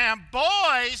 and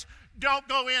boys don't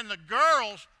go in the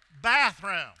girls'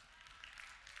 bathroom.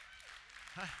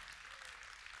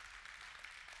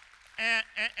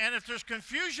 And if there's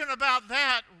confusion about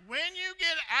that, when you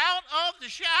get out of the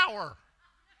shower,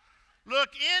 look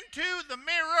into the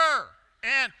mirror.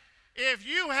 And if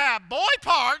you have boy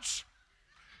parts,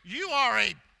 you are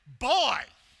a boy.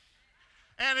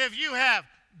 And if you have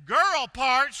girl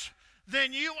parts,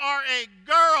 then you are a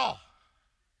girl.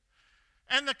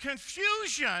 And the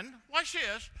confusion, watch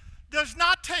this, does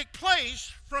not take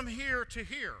place from here to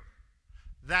here.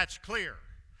 That's clear.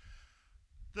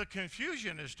 The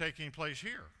confusion is taking place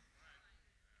here.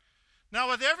 Now,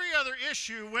 with every other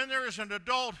issue, when there is an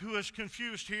adult who is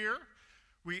confused here,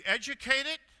 we educate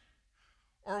it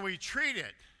or we treat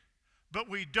it, but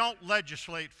we don't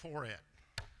legislate for it.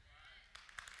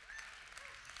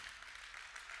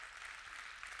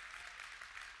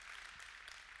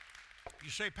 You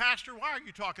say, Pastor, why are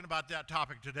you talking about that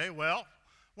topic today? Well,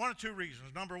 one of two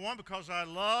reasons. Number one, because I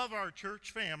love our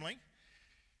church family,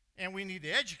 and we need to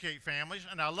educate families,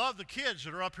 and I love the kids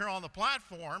that are up here on the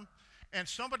platform, and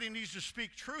somebody needs to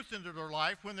speak truth into their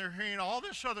life when they're hearing all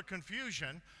this other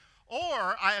confusion,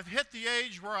 or I have hit the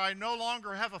age where I no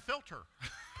longer have a filter.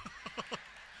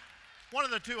 One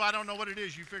of the two, I don't know what it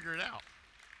is, you figure it out.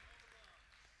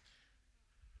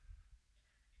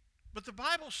 But the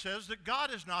Bible says that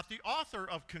God is not the author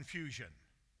of confusion.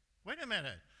 Wait a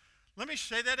minute. Let me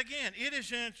say that again. It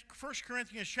is in 1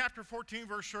 Corinthians chapter 14,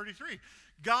 verse 33.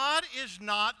 God is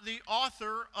not the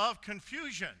author of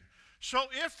confusion. So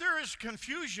if there is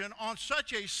confusion on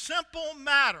such a simple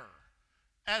matter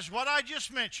as what I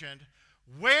just mentioned,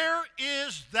 where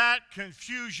is that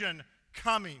confusion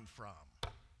coming from?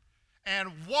 And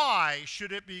why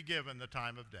should it be given the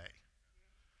time of day?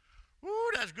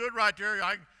 Ooh, that's good right there.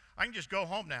 I can just go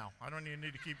home now. I don't even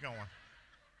need to keep going.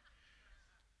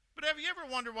 But have you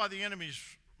ever wondered why the enemy's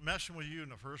messing with you in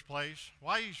the first place?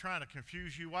 Why he's trying to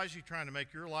confuse you? Why is he trying to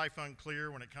make your life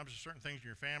unclear when it comes to certain things in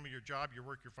your family, your job, your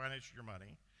work, your finances, your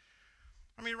money?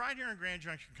 I mean, right here in Grand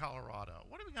Junction, Colorado,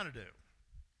 what are we going to do?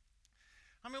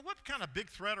 I mean, what kind of big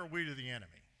threat are we to the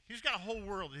enemy? He's got a whole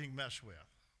world that he can mess with.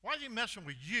 Why is he messing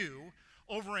with you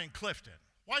over in Clifton?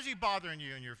 Why is he bothering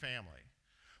you and your family?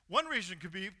 One reason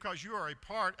could be because you are a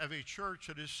part of a church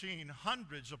that has seen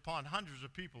hundreds upon hundreds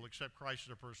of people accept Christ as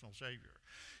their personal Savior.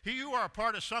 You are a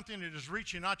part of something that is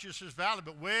reaching not just this valley,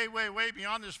 but way, way, way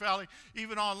beyond this valley,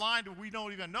 even online, we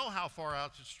don't even know how far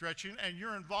out it's stretching, and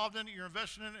you're involved in it, you're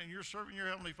invested in it, and you're serving your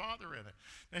Heavenly Father in it.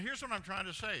 Now, here's what I'm trying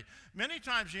to say. Many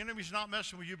times the enemy's not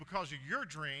messing with you because of your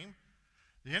dream.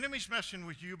 The enemy's messing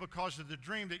with you because of the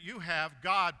dream that you have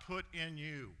God put in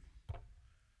you.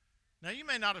 Now, you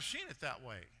may not have seen it that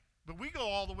way. But we go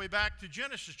all the way back to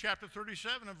Genesis chapter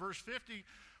 37 and verse 50,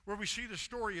 where we see the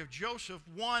story of Joseph,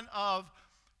 one of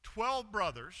 12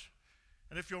 brothers.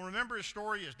 And if you'll remember his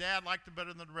story, his dad liked him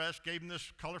better than the rest, gave him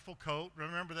this colorful coat.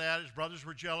 Remember that? His brothers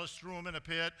were jealous, threw him in a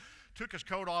pit, took his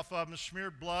coat off of him,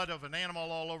 smeared blood of an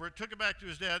animal all over it, took it back to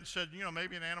his dad and said,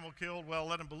 maybe an animal killed. Well,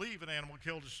 let him believe an animal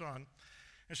killed his son.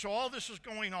 And so all this is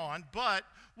going on, but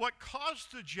what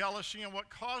caused the jealousy and what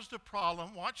caused the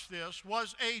problem, watch this,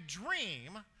 was a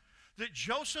dream that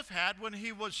Joseph had when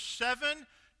he was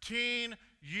 17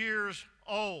 years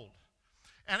old.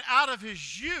 And out of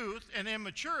his youth and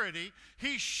immaturity,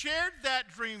 he shared that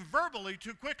dream verbally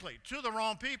too quickly to the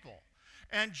wrong people.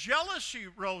 And jealousy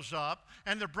rose up,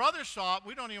 and the brothers thought,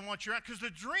 we don't even want you around, because the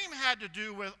dream had to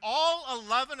do with all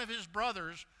 11 of his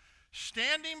brothers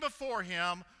standing before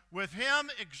him, with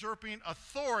him exerting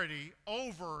authority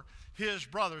over his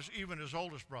brothers, even his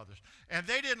oldest brothers. And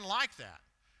they didn't like that.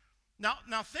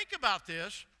 Now think about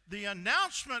this. The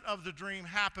announcement of the dream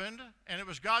happened, and it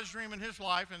was God's dream in his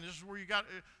life, and this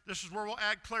is where we'll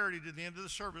add clarity to the end of the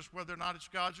service, whether or not it's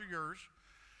God's or yours.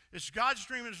 It's God's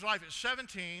dream in his life at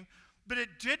 17, but it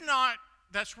did not,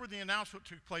 that's where the announcement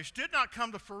took place, did not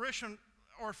come to fruition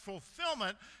or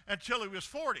fulfillment until he was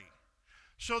 40.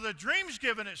 So the dream's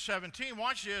given at 17,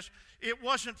 watch this, it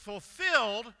wasn't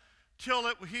fulfilled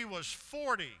till he was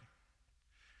 40.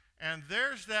 And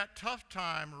there's that tough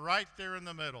time right there in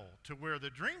the middle, to where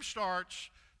the dream starts,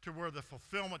 to where the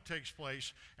fulfillment takes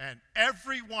place, and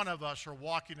every one of us are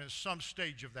walking in some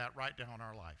stage of that right now in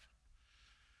our life.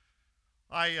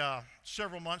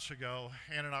 Several months ago,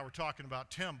 Ann and I were talking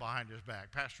about Tim behind his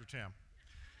back, Pastor Tim.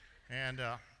 And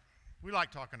we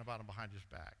like talking about him behind his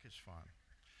back. It's fun.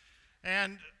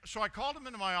 And so I called him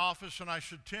into my office, and I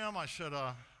said, Tim, I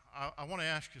want to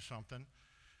ask you something.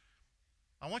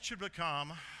 I want you to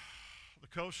become the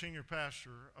co-senior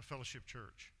pastor of Fellowship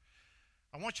Church.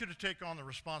 I want you to take on the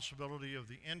responsibility of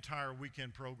the entire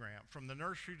weekend program, from the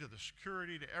nursery to the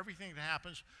security to everything that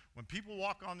happens when people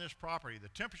walk on this property, the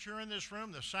temperature in this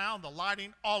room, the sound, the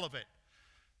lighting, all of it.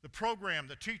 The program,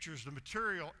 the teachers, the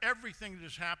material, everything that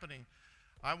is happening,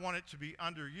 I want it to be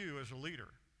under you as a leader.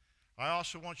 I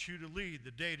also want you to lead the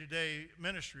day-to-day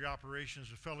ministry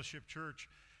operations of Fellowship Church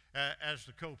as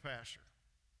the co-pastor.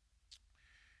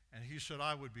 And he said,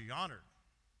 I would be honored.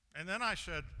 And then I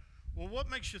said, well, what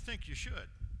makes you think you should?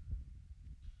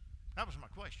 That was my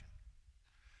question.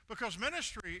 Because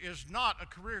ministry is not a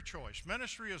career choice.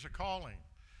 Ministry is a calling.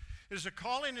 It is a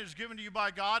calling that is given to you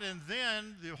by God, and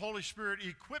then the Holy Spirit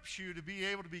equips you to be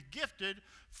able to be gifted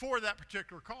for that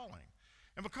particular calling.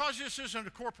 And because this isn't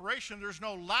a corporation, there's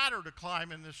no ladder to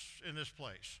climb in this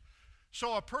place.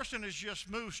 So a person is just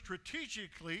moved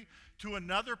strategically to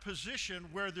another position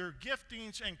where their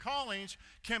giftings and callings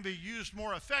can be used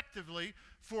more effectively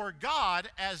for God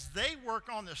as they work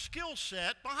on the skill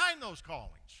set behind those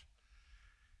callings.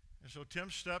 And so Tim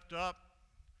stepped up,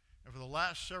 and for the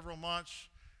last several months,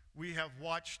 we have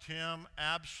watched him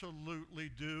absolutely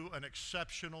do an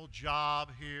exceptional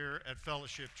job here at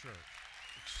Fellowship Church.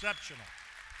 Exceptional.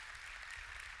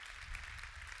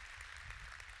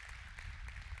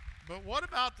 But what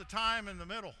about the time in the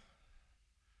middle?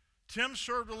 Tim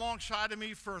served alongside of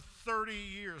me for 30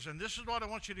 years, and this is what I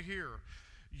want you to hear.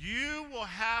 You will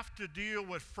have to deal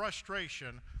with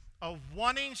frustration of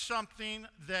wanting something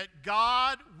that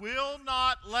God will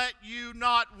not let you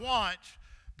not want,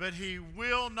 but He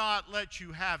will not let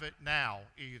you have it now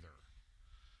either.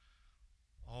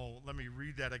 Oh, let me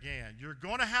read that again. You're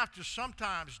going to have to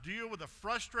sometimes deal with the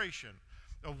frustration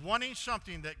of wanting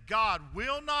something that God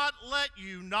will not let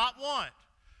you not want,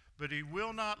 but He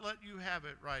will not let you have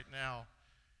it right now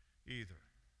either.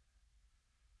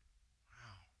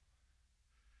 Wow.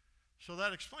 So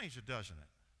that explains it, doesn't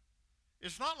it?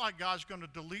 It's not like God's going to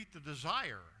delete the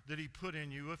desire that He put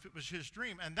in you if it was His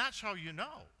dream, and that's how you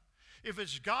know. If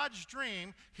it's God's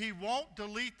dream, He won't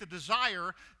delete the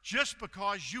desire just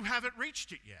because you haven't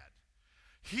reached it yet.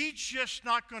 He's just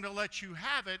not going to let you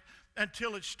have it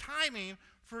until it's timing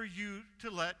for Him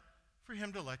to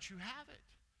let you have it.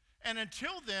 And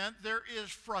until then, there is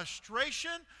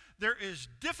frustration, there is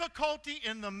difficulty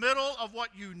in the middle of what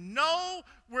you know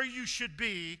where you should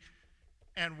be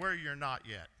and where you're not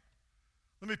yet.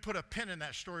 Let me put a pin in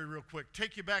that story real quick.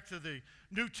 Take you back to the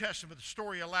New Testament, the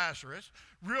story of Lazarus.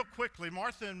 Real quickly,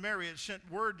 Martha and Mary had sent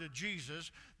word to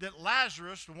Jesus that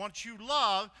Lazarus, the one you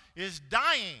love, is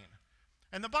dying.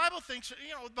 And the Bible thinks,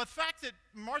 the fact that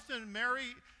Martha and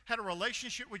Mary had a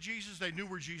relationship with Jesus, they knew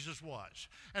where Jesus was.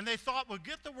 And they thought, we'll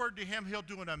get the word to Him. He'll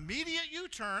do an immediate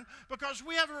U-turn because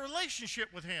we have a relationship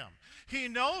with Him. He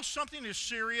knows something is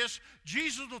serious.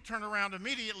 Jesus will turn around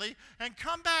immediately and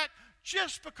come back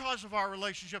just because of our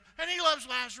relationship. And He loves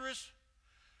Lazarus.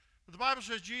 But the Bible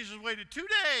says Jesus waited 2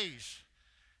 days,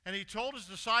 and He told His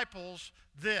disciples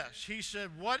this. He said,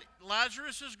 what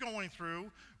Lazarus is going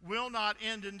through will not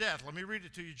end in death. Let me read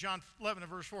it to you, John 11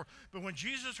 and verse 4. But when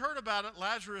Jesus heard about it,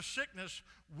 Lazarus' sickness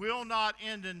will not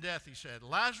end in death, He said.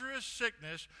 Lazarus'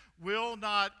 sickness will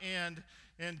not end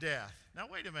in death. Now,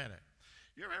 wait a minute.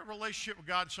 You ever have a relationship with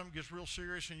God and something gets real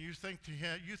serious and you think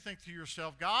to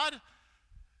yourself, God,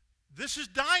 this is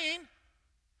dying.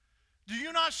 Do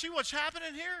you not see what's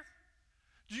happening here?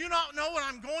 Do you not know what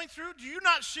I'm going through? Do you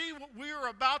not see what we are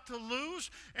about to lose?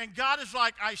 And God is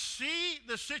like, I see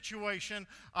the situation.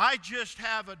 I just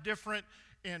have a different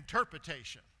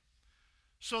interpretation.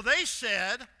 So they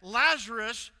said,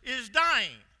 Lazarus is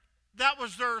dying. That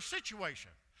was their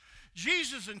situation.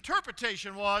 Jesus'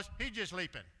 interpretation was, he's just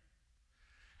leaping.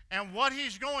 And what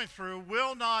he's going through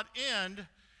will not end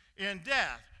in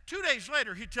death. 2 days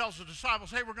later, he tells the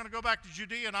disciples, hey, we're going to go back to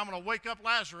Judea, and I'm going to wake up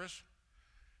Lazarus.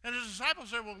 And his disciples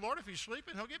said, well, Lord, if he's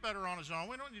sleeping, he'll get better on his own.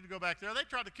 We don't need to go back there. They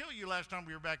tried to kill you last time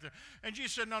we were back there. And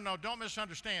Jesus said, no, don't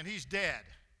misunderstand. He's dead.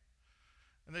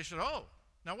 And they said, oh,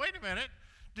 now wait a minute.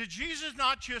 Did Jesus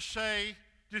not just say,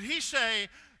 did He say,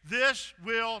 this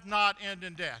will not end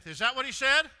in death? Is that what He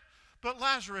said? But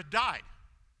Lazarus died.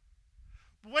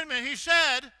 But wait a minute. He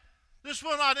said, this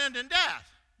will not end in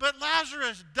death. But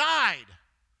Lazarus died.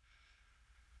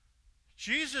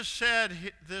 Jesus said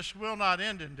this will not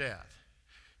end in death.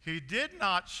 He did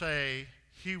not say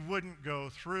He wouldn't go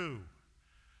through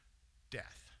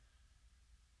death.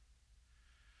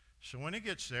 So when He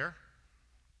gets there,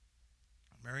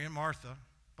 Mary and Martha,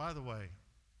 by the way,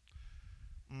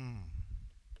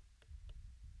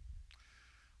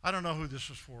 I don't know who this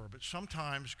is for, but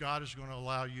sometimes God is going to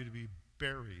allow you to be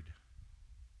buried,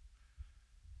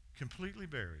 completely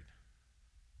buried,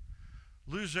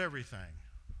 lose everything,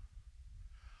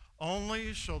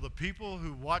 only so the people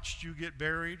who watched you get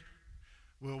buried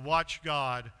will watch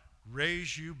God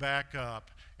raise you back up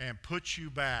and put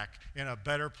you back in a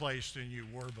better place than you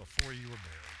were before you were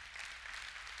buried.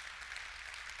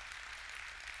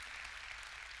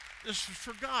 This is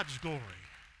for God's glory.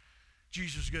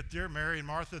 Jesus get there, Mary and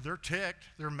Martha, they're ticked,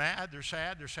 they're mad, they're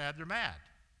sad, they're mad.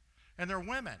 And they're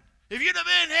women. If you'd have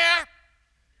been here,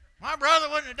 my brother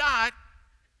wouldn't have died.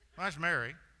 Well, that's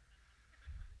Mary.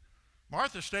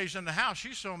 Martha stays in the house.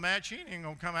 She's so mad she ain't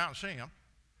going to come out and see him.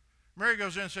 Mary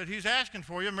goes in and said, he's asking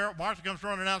for you. Martha comes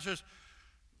running out and says,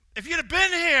 if you'd have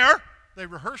been here. They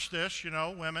rehearsed this,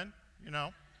 women,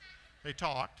 They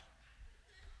talked.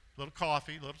 A little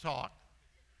coffee, a little talk.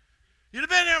 You'd have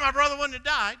been there, my brother wouldn't have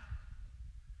died.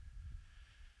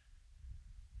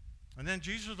 And then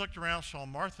Jesus looked around, saw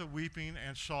Martha weeping,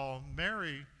 and saw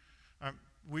Mary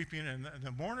weeping, and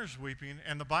the mourners weeping.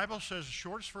 And the Bible says, the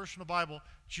shortest verse in the Bible,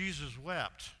 Jesus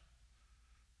wept.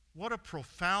 What a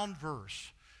profound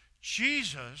verse.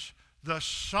 Jesus, the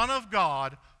Son of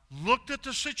God, looked at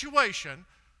the situation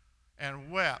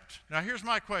and wept. Now here's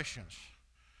my questions.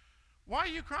 Why are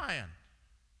you crying?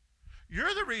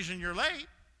 You're the reason you're late.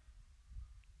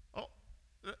 Oh,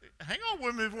 hang on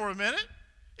with me for a minute.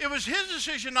 It was his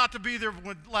decision not to be there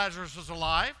when Lazarus was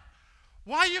alive.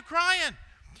 Why are you crying?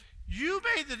 You're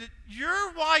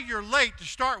why you're late to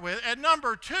start with. And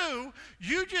number two,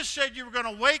 you just said you were going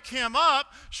to wake him up.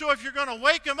 So if you're going to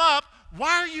wake him up,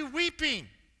 why are you weeping?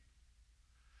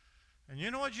 And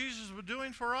you know what Jesus was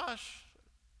doing for us?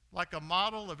 Like a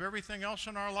model of everything else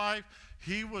in our life,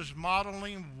 he was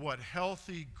modeling what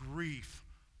healthy grief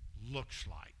looks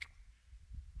like.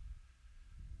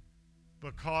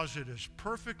 Because it is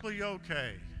perfectly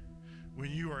okay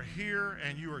when you are here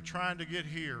and you are trying to get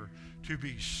here to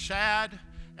be sad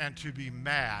and to be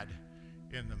mad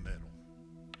in the middle.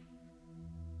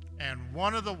 And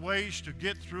one of the ways to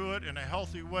get through it in a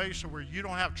healthy way so where you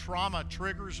don't have trauma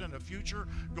triggers in the future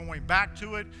going back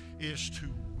to it is to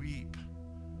weep.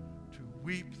 To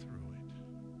weep through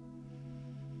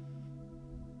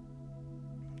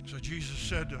it. So Jesus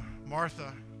said to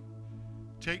Martha,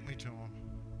 take me to him.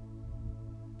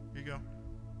 Here you go.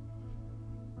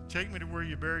 Take me to where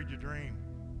you buried your dream.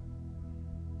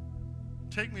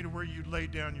 Take me to where you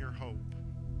laid down your hope.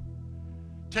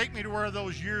 Take me to where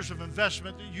those years of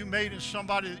investment that you made in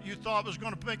somebody that you thought was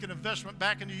going to make an investment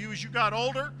back into you as you got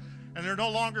older and they're no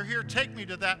longer here, take me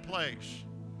to that place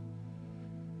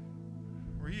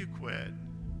where you quit.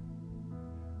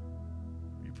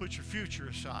 You put your future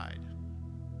aside.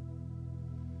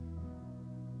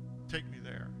 Take me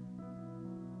there.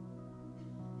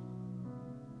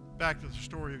 Back to the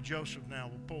story of Joseph now.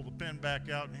 We'll pull the pen back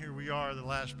out, and here we are, the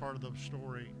last part of the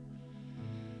story.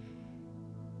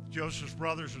 Joseph's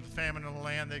brothers are the famine in the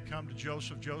land. They come to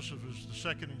Joseph. Joseph is the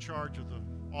second in charge of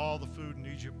all the food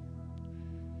in Egypt.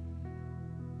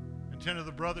 And 10 of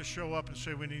the brothers show up and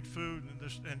say, we need food.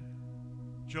 And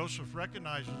Joseph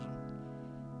recognizes them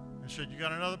and said, you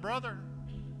got another brother?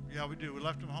 Yeah, we do. We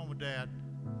left him home with Dad.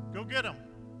 Go get him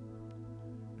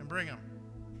and bring him.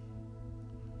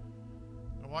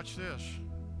 Watch this.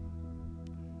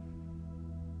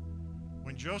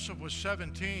 When Joseph was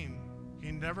 17,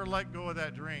 he never let go of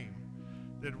that dream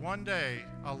that one day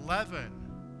 11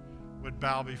 would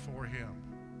bow before him,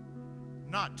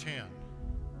 not 10.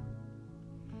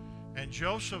 And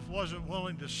Joseph wasn't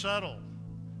willing to settle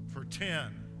for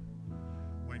 10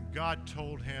 when God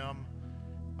told him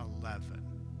 11.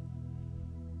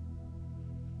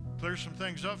 Clear some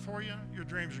things up for you. Your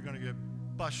dreams are going to get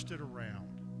busted around.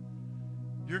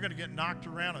 You're going to get knocked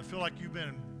around and feel like you've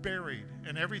been buried,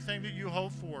 and everything that you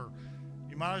hope for,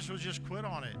 you might as well just quit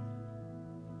on it.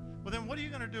 Well, then what are you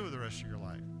going to do with the rest of your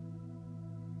life?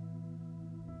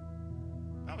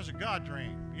 That was a God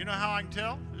dream. You know how I can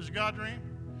tell it was a God dream?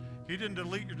 He didn't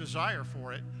delete your desire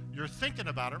for it. You're thinking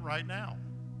about it right now.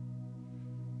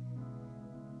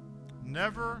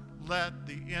 Never let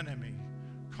the enemy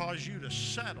cause you to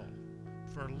settle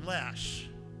for less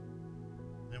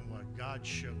than what God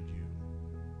showed you.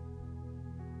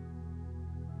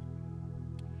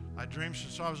 I dreamed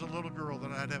since I was a little girl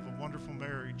that I'd have a wonderful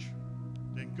marriage.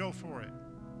 Then go for it.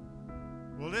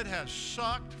 Well, it has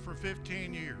sucked for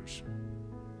 15 years.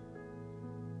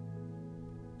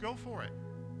 Go for it.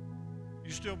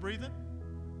 You still breathing?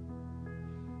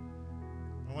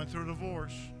 I went through a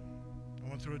divorce. I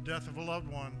went through a death of a loved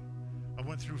one. I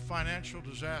went through financial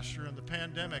disaster and the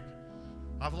pandemic.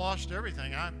 I've lost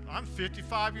everything. I'm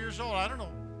 55 years old. I don't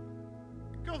know.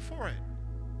 Go for it.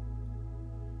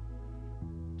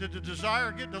 Did the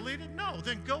desire get deleted? No,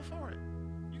 then go for it.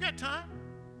 You got time.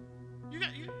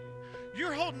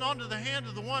 You're holding on to the hand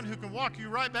of the one who can walk you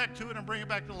right back to it and bring it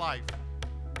back to life.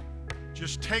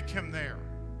 Just take him there.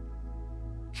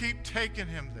 Keep taking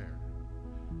him there.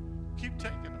 Keep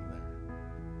taking him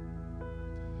there.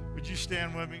 Would you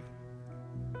stand with me?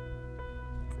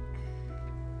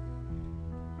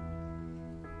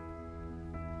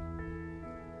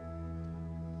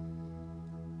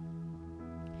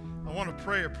 I want to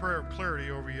pray a prayer of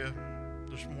clarity over you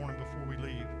this morning before we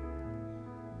leave.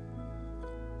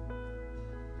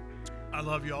 I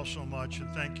love you all so much,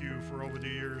 and thank you for over the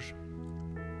years,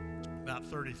 about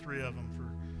 33 of them,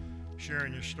 for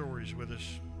sharing your stories with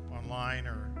us online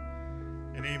or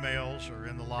in emails or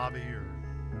in the lobby or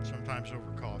sometimes over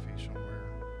coffee somewhere.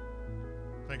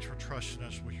 Thanks for trusting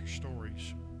us with your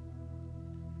stories.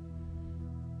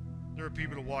 There are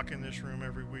people who walk in this room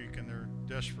every week and they're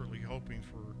desperately hoping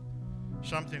for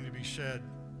something to be said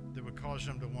that would cause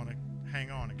them to want to hang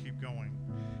on and keep going.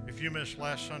 If you missed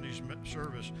last Sunday's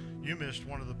service, you missed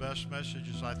one of the best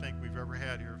messages I think we've ever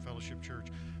had here at Fellowship Church.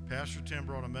 Pastor Tim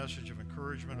brought a message of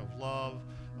encouragement, of love,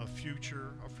 of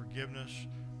future, of forgiveness.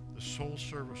 The soul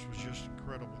service was just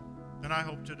incredible. And I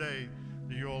hope today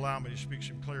that you'll allow me to speak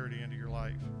some clarity into your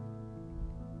life.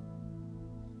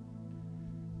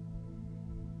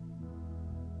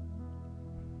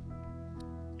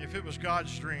 If it was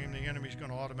God's dream, the enemy's going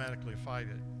to automatically fight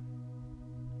it.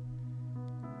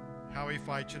 How he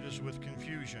fights it is with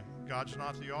confusion. God's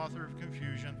not the author of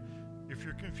confusion. If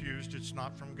you're confused, it's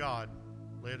not from God.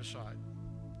 Lay it aside.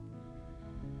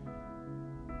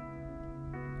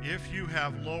 If you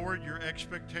have lowered your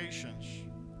expectations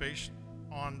based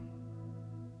on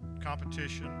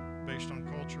competition, based on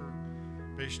culture,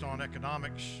 based on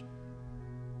economics,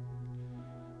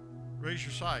 raise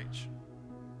your sights.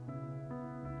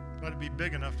 Let it be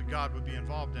big enough that God would be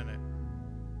involved in it.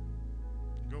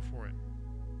 Go for it.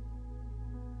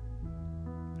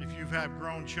 If you've had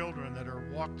grown children that are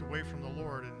walked away from the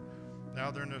Lord and now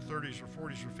they're in their 30s or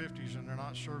 40s or 50s and they're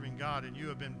not serving God, and you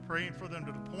have been praying for them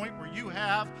to the point where you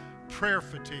have prayer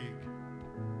fatigue,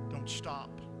 don't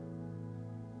stop.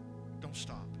 Don't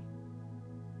stop.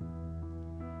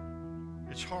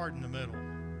 It's hard in the middle.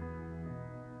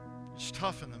 It's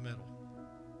tough in the middle.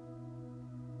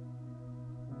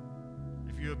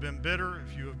 If you have been bitter,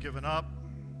 if you have given up,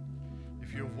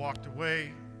 if you have walked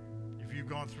away, if you've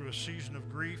gone through a season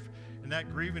of grief and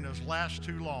that grieving has lasted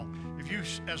too long, if you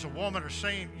as a woman are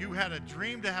saying you had a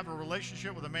dream to have a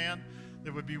relationship with a man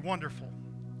that would be wonderful,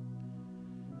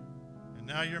 and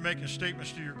now you're making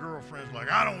statements to your girlfriends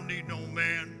like, I don't need no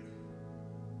man.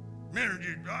 Men are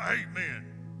just, I hate men.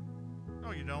 No,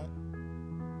 you don't.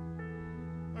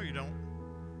 No, you don't.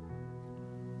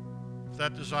 If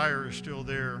that desire is still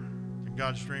there, then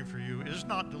God's dream for you is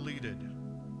not deleted.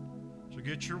 So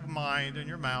get your mind and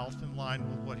your mouth in line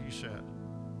with what he said.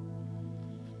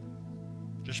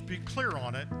 Just be clear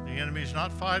on it. The enemy's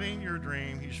not fighting your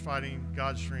dream. He's fighting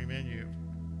God's dream in you.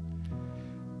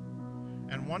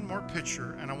 And one more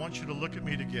picture, and I want you to look at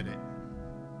me to get it.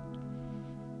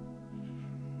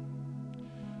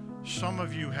 Some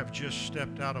of you have just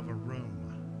stepped out of a room.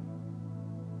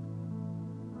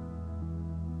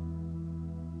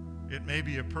 It may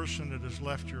be a person that has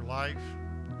left your life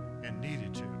and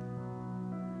needed to.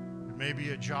 It may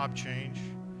be a job change.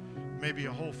 It may be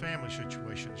a whole family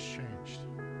situation has changed.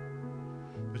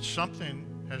 But something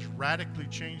has radically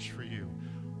changed for you.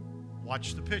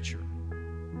 Watch the picture.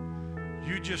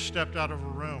 You just stepped out of a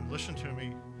room. Listen to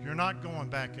me. You're not going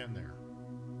back in there.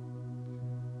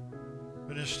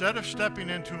 But instead of stepping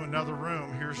into another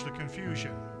room, here's the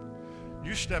confusion.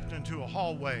 You stepped into a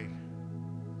hallway.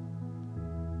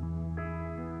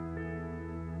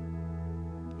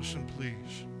 Listen,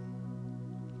 please.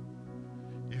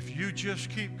 If you just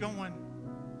keep going,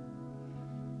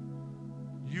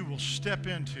 you will step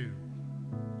into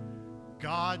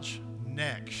God's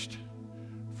next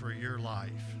for your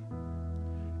life.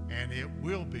 And it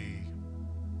will be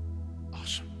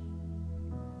awesome.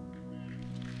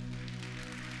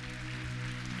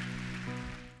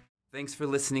 Thanks for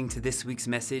listening to this week's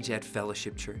message at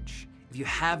Fellowship Church. If you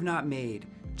have not made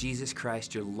Jesus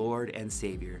Christ your Lord and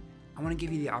Savior, I want to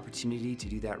give you the opportunity to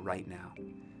do that right now.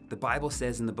 The Bible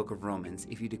says in the book of Romans,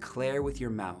 if you declare with your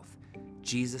mouth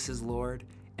Jesus is Lord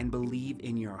and believe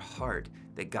in your heart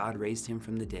that God raised him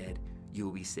from the dead, you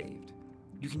will be saved.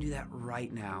 You can do that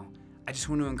right now. I just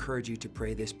want to encourage you to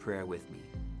pray this prayer with me.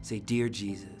 Say, Dear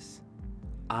Jesus,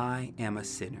 I am a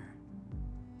sinner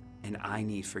and I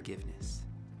need forgiveness.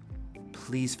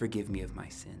 Please forgive me of my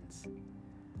sins.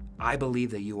 I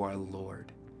believe that you are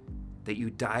Lord, that you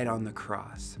died on the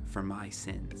cross for my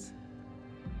sins,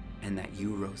 and that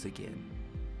you rose again.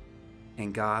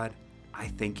 And God, I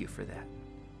thank you for that.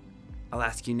 I'll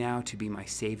ask you now to be my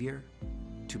Savior,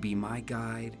 to be my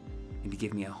guide, and to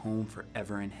give me a home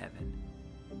forever in heaven.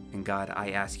 And God,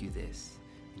 I ask you this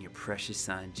in your precious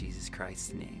Son, Jesus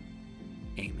Christ's name.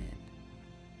 Amen.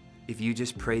 If you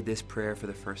just prayed this prayer for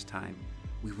the first time,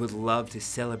 we would love to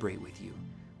celebrate with you.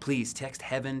 Please text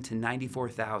HEAVEN to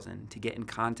 94,000 to get in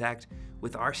contact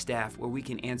with our staff where we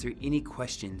can answer any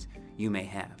questions you may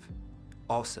have.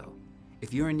 Also,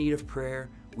 if you're in need of prayer,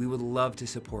 we would love to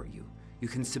support you. You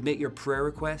can submit your prayer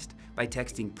request by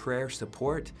texting prayer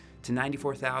support to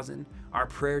 94,000. Our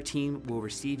prayer team will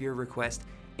receive your request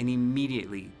and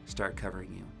immediately start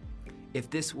covering you. If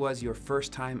this was your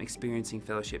first time experiencing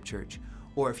Fellowship Church,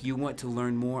 or if you want to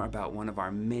learn more about one of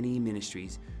our many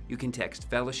ministries, you can text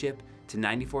fellowship to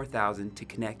 $94,000 to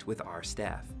connect with our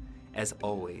staff. As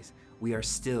always, we are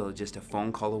still just a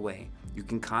phone call away. You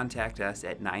can contact us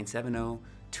at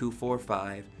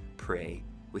 970-245-PRAY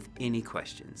with any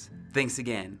questions. Thanks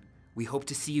again. We hope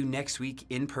to see you next week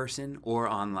in person or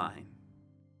online.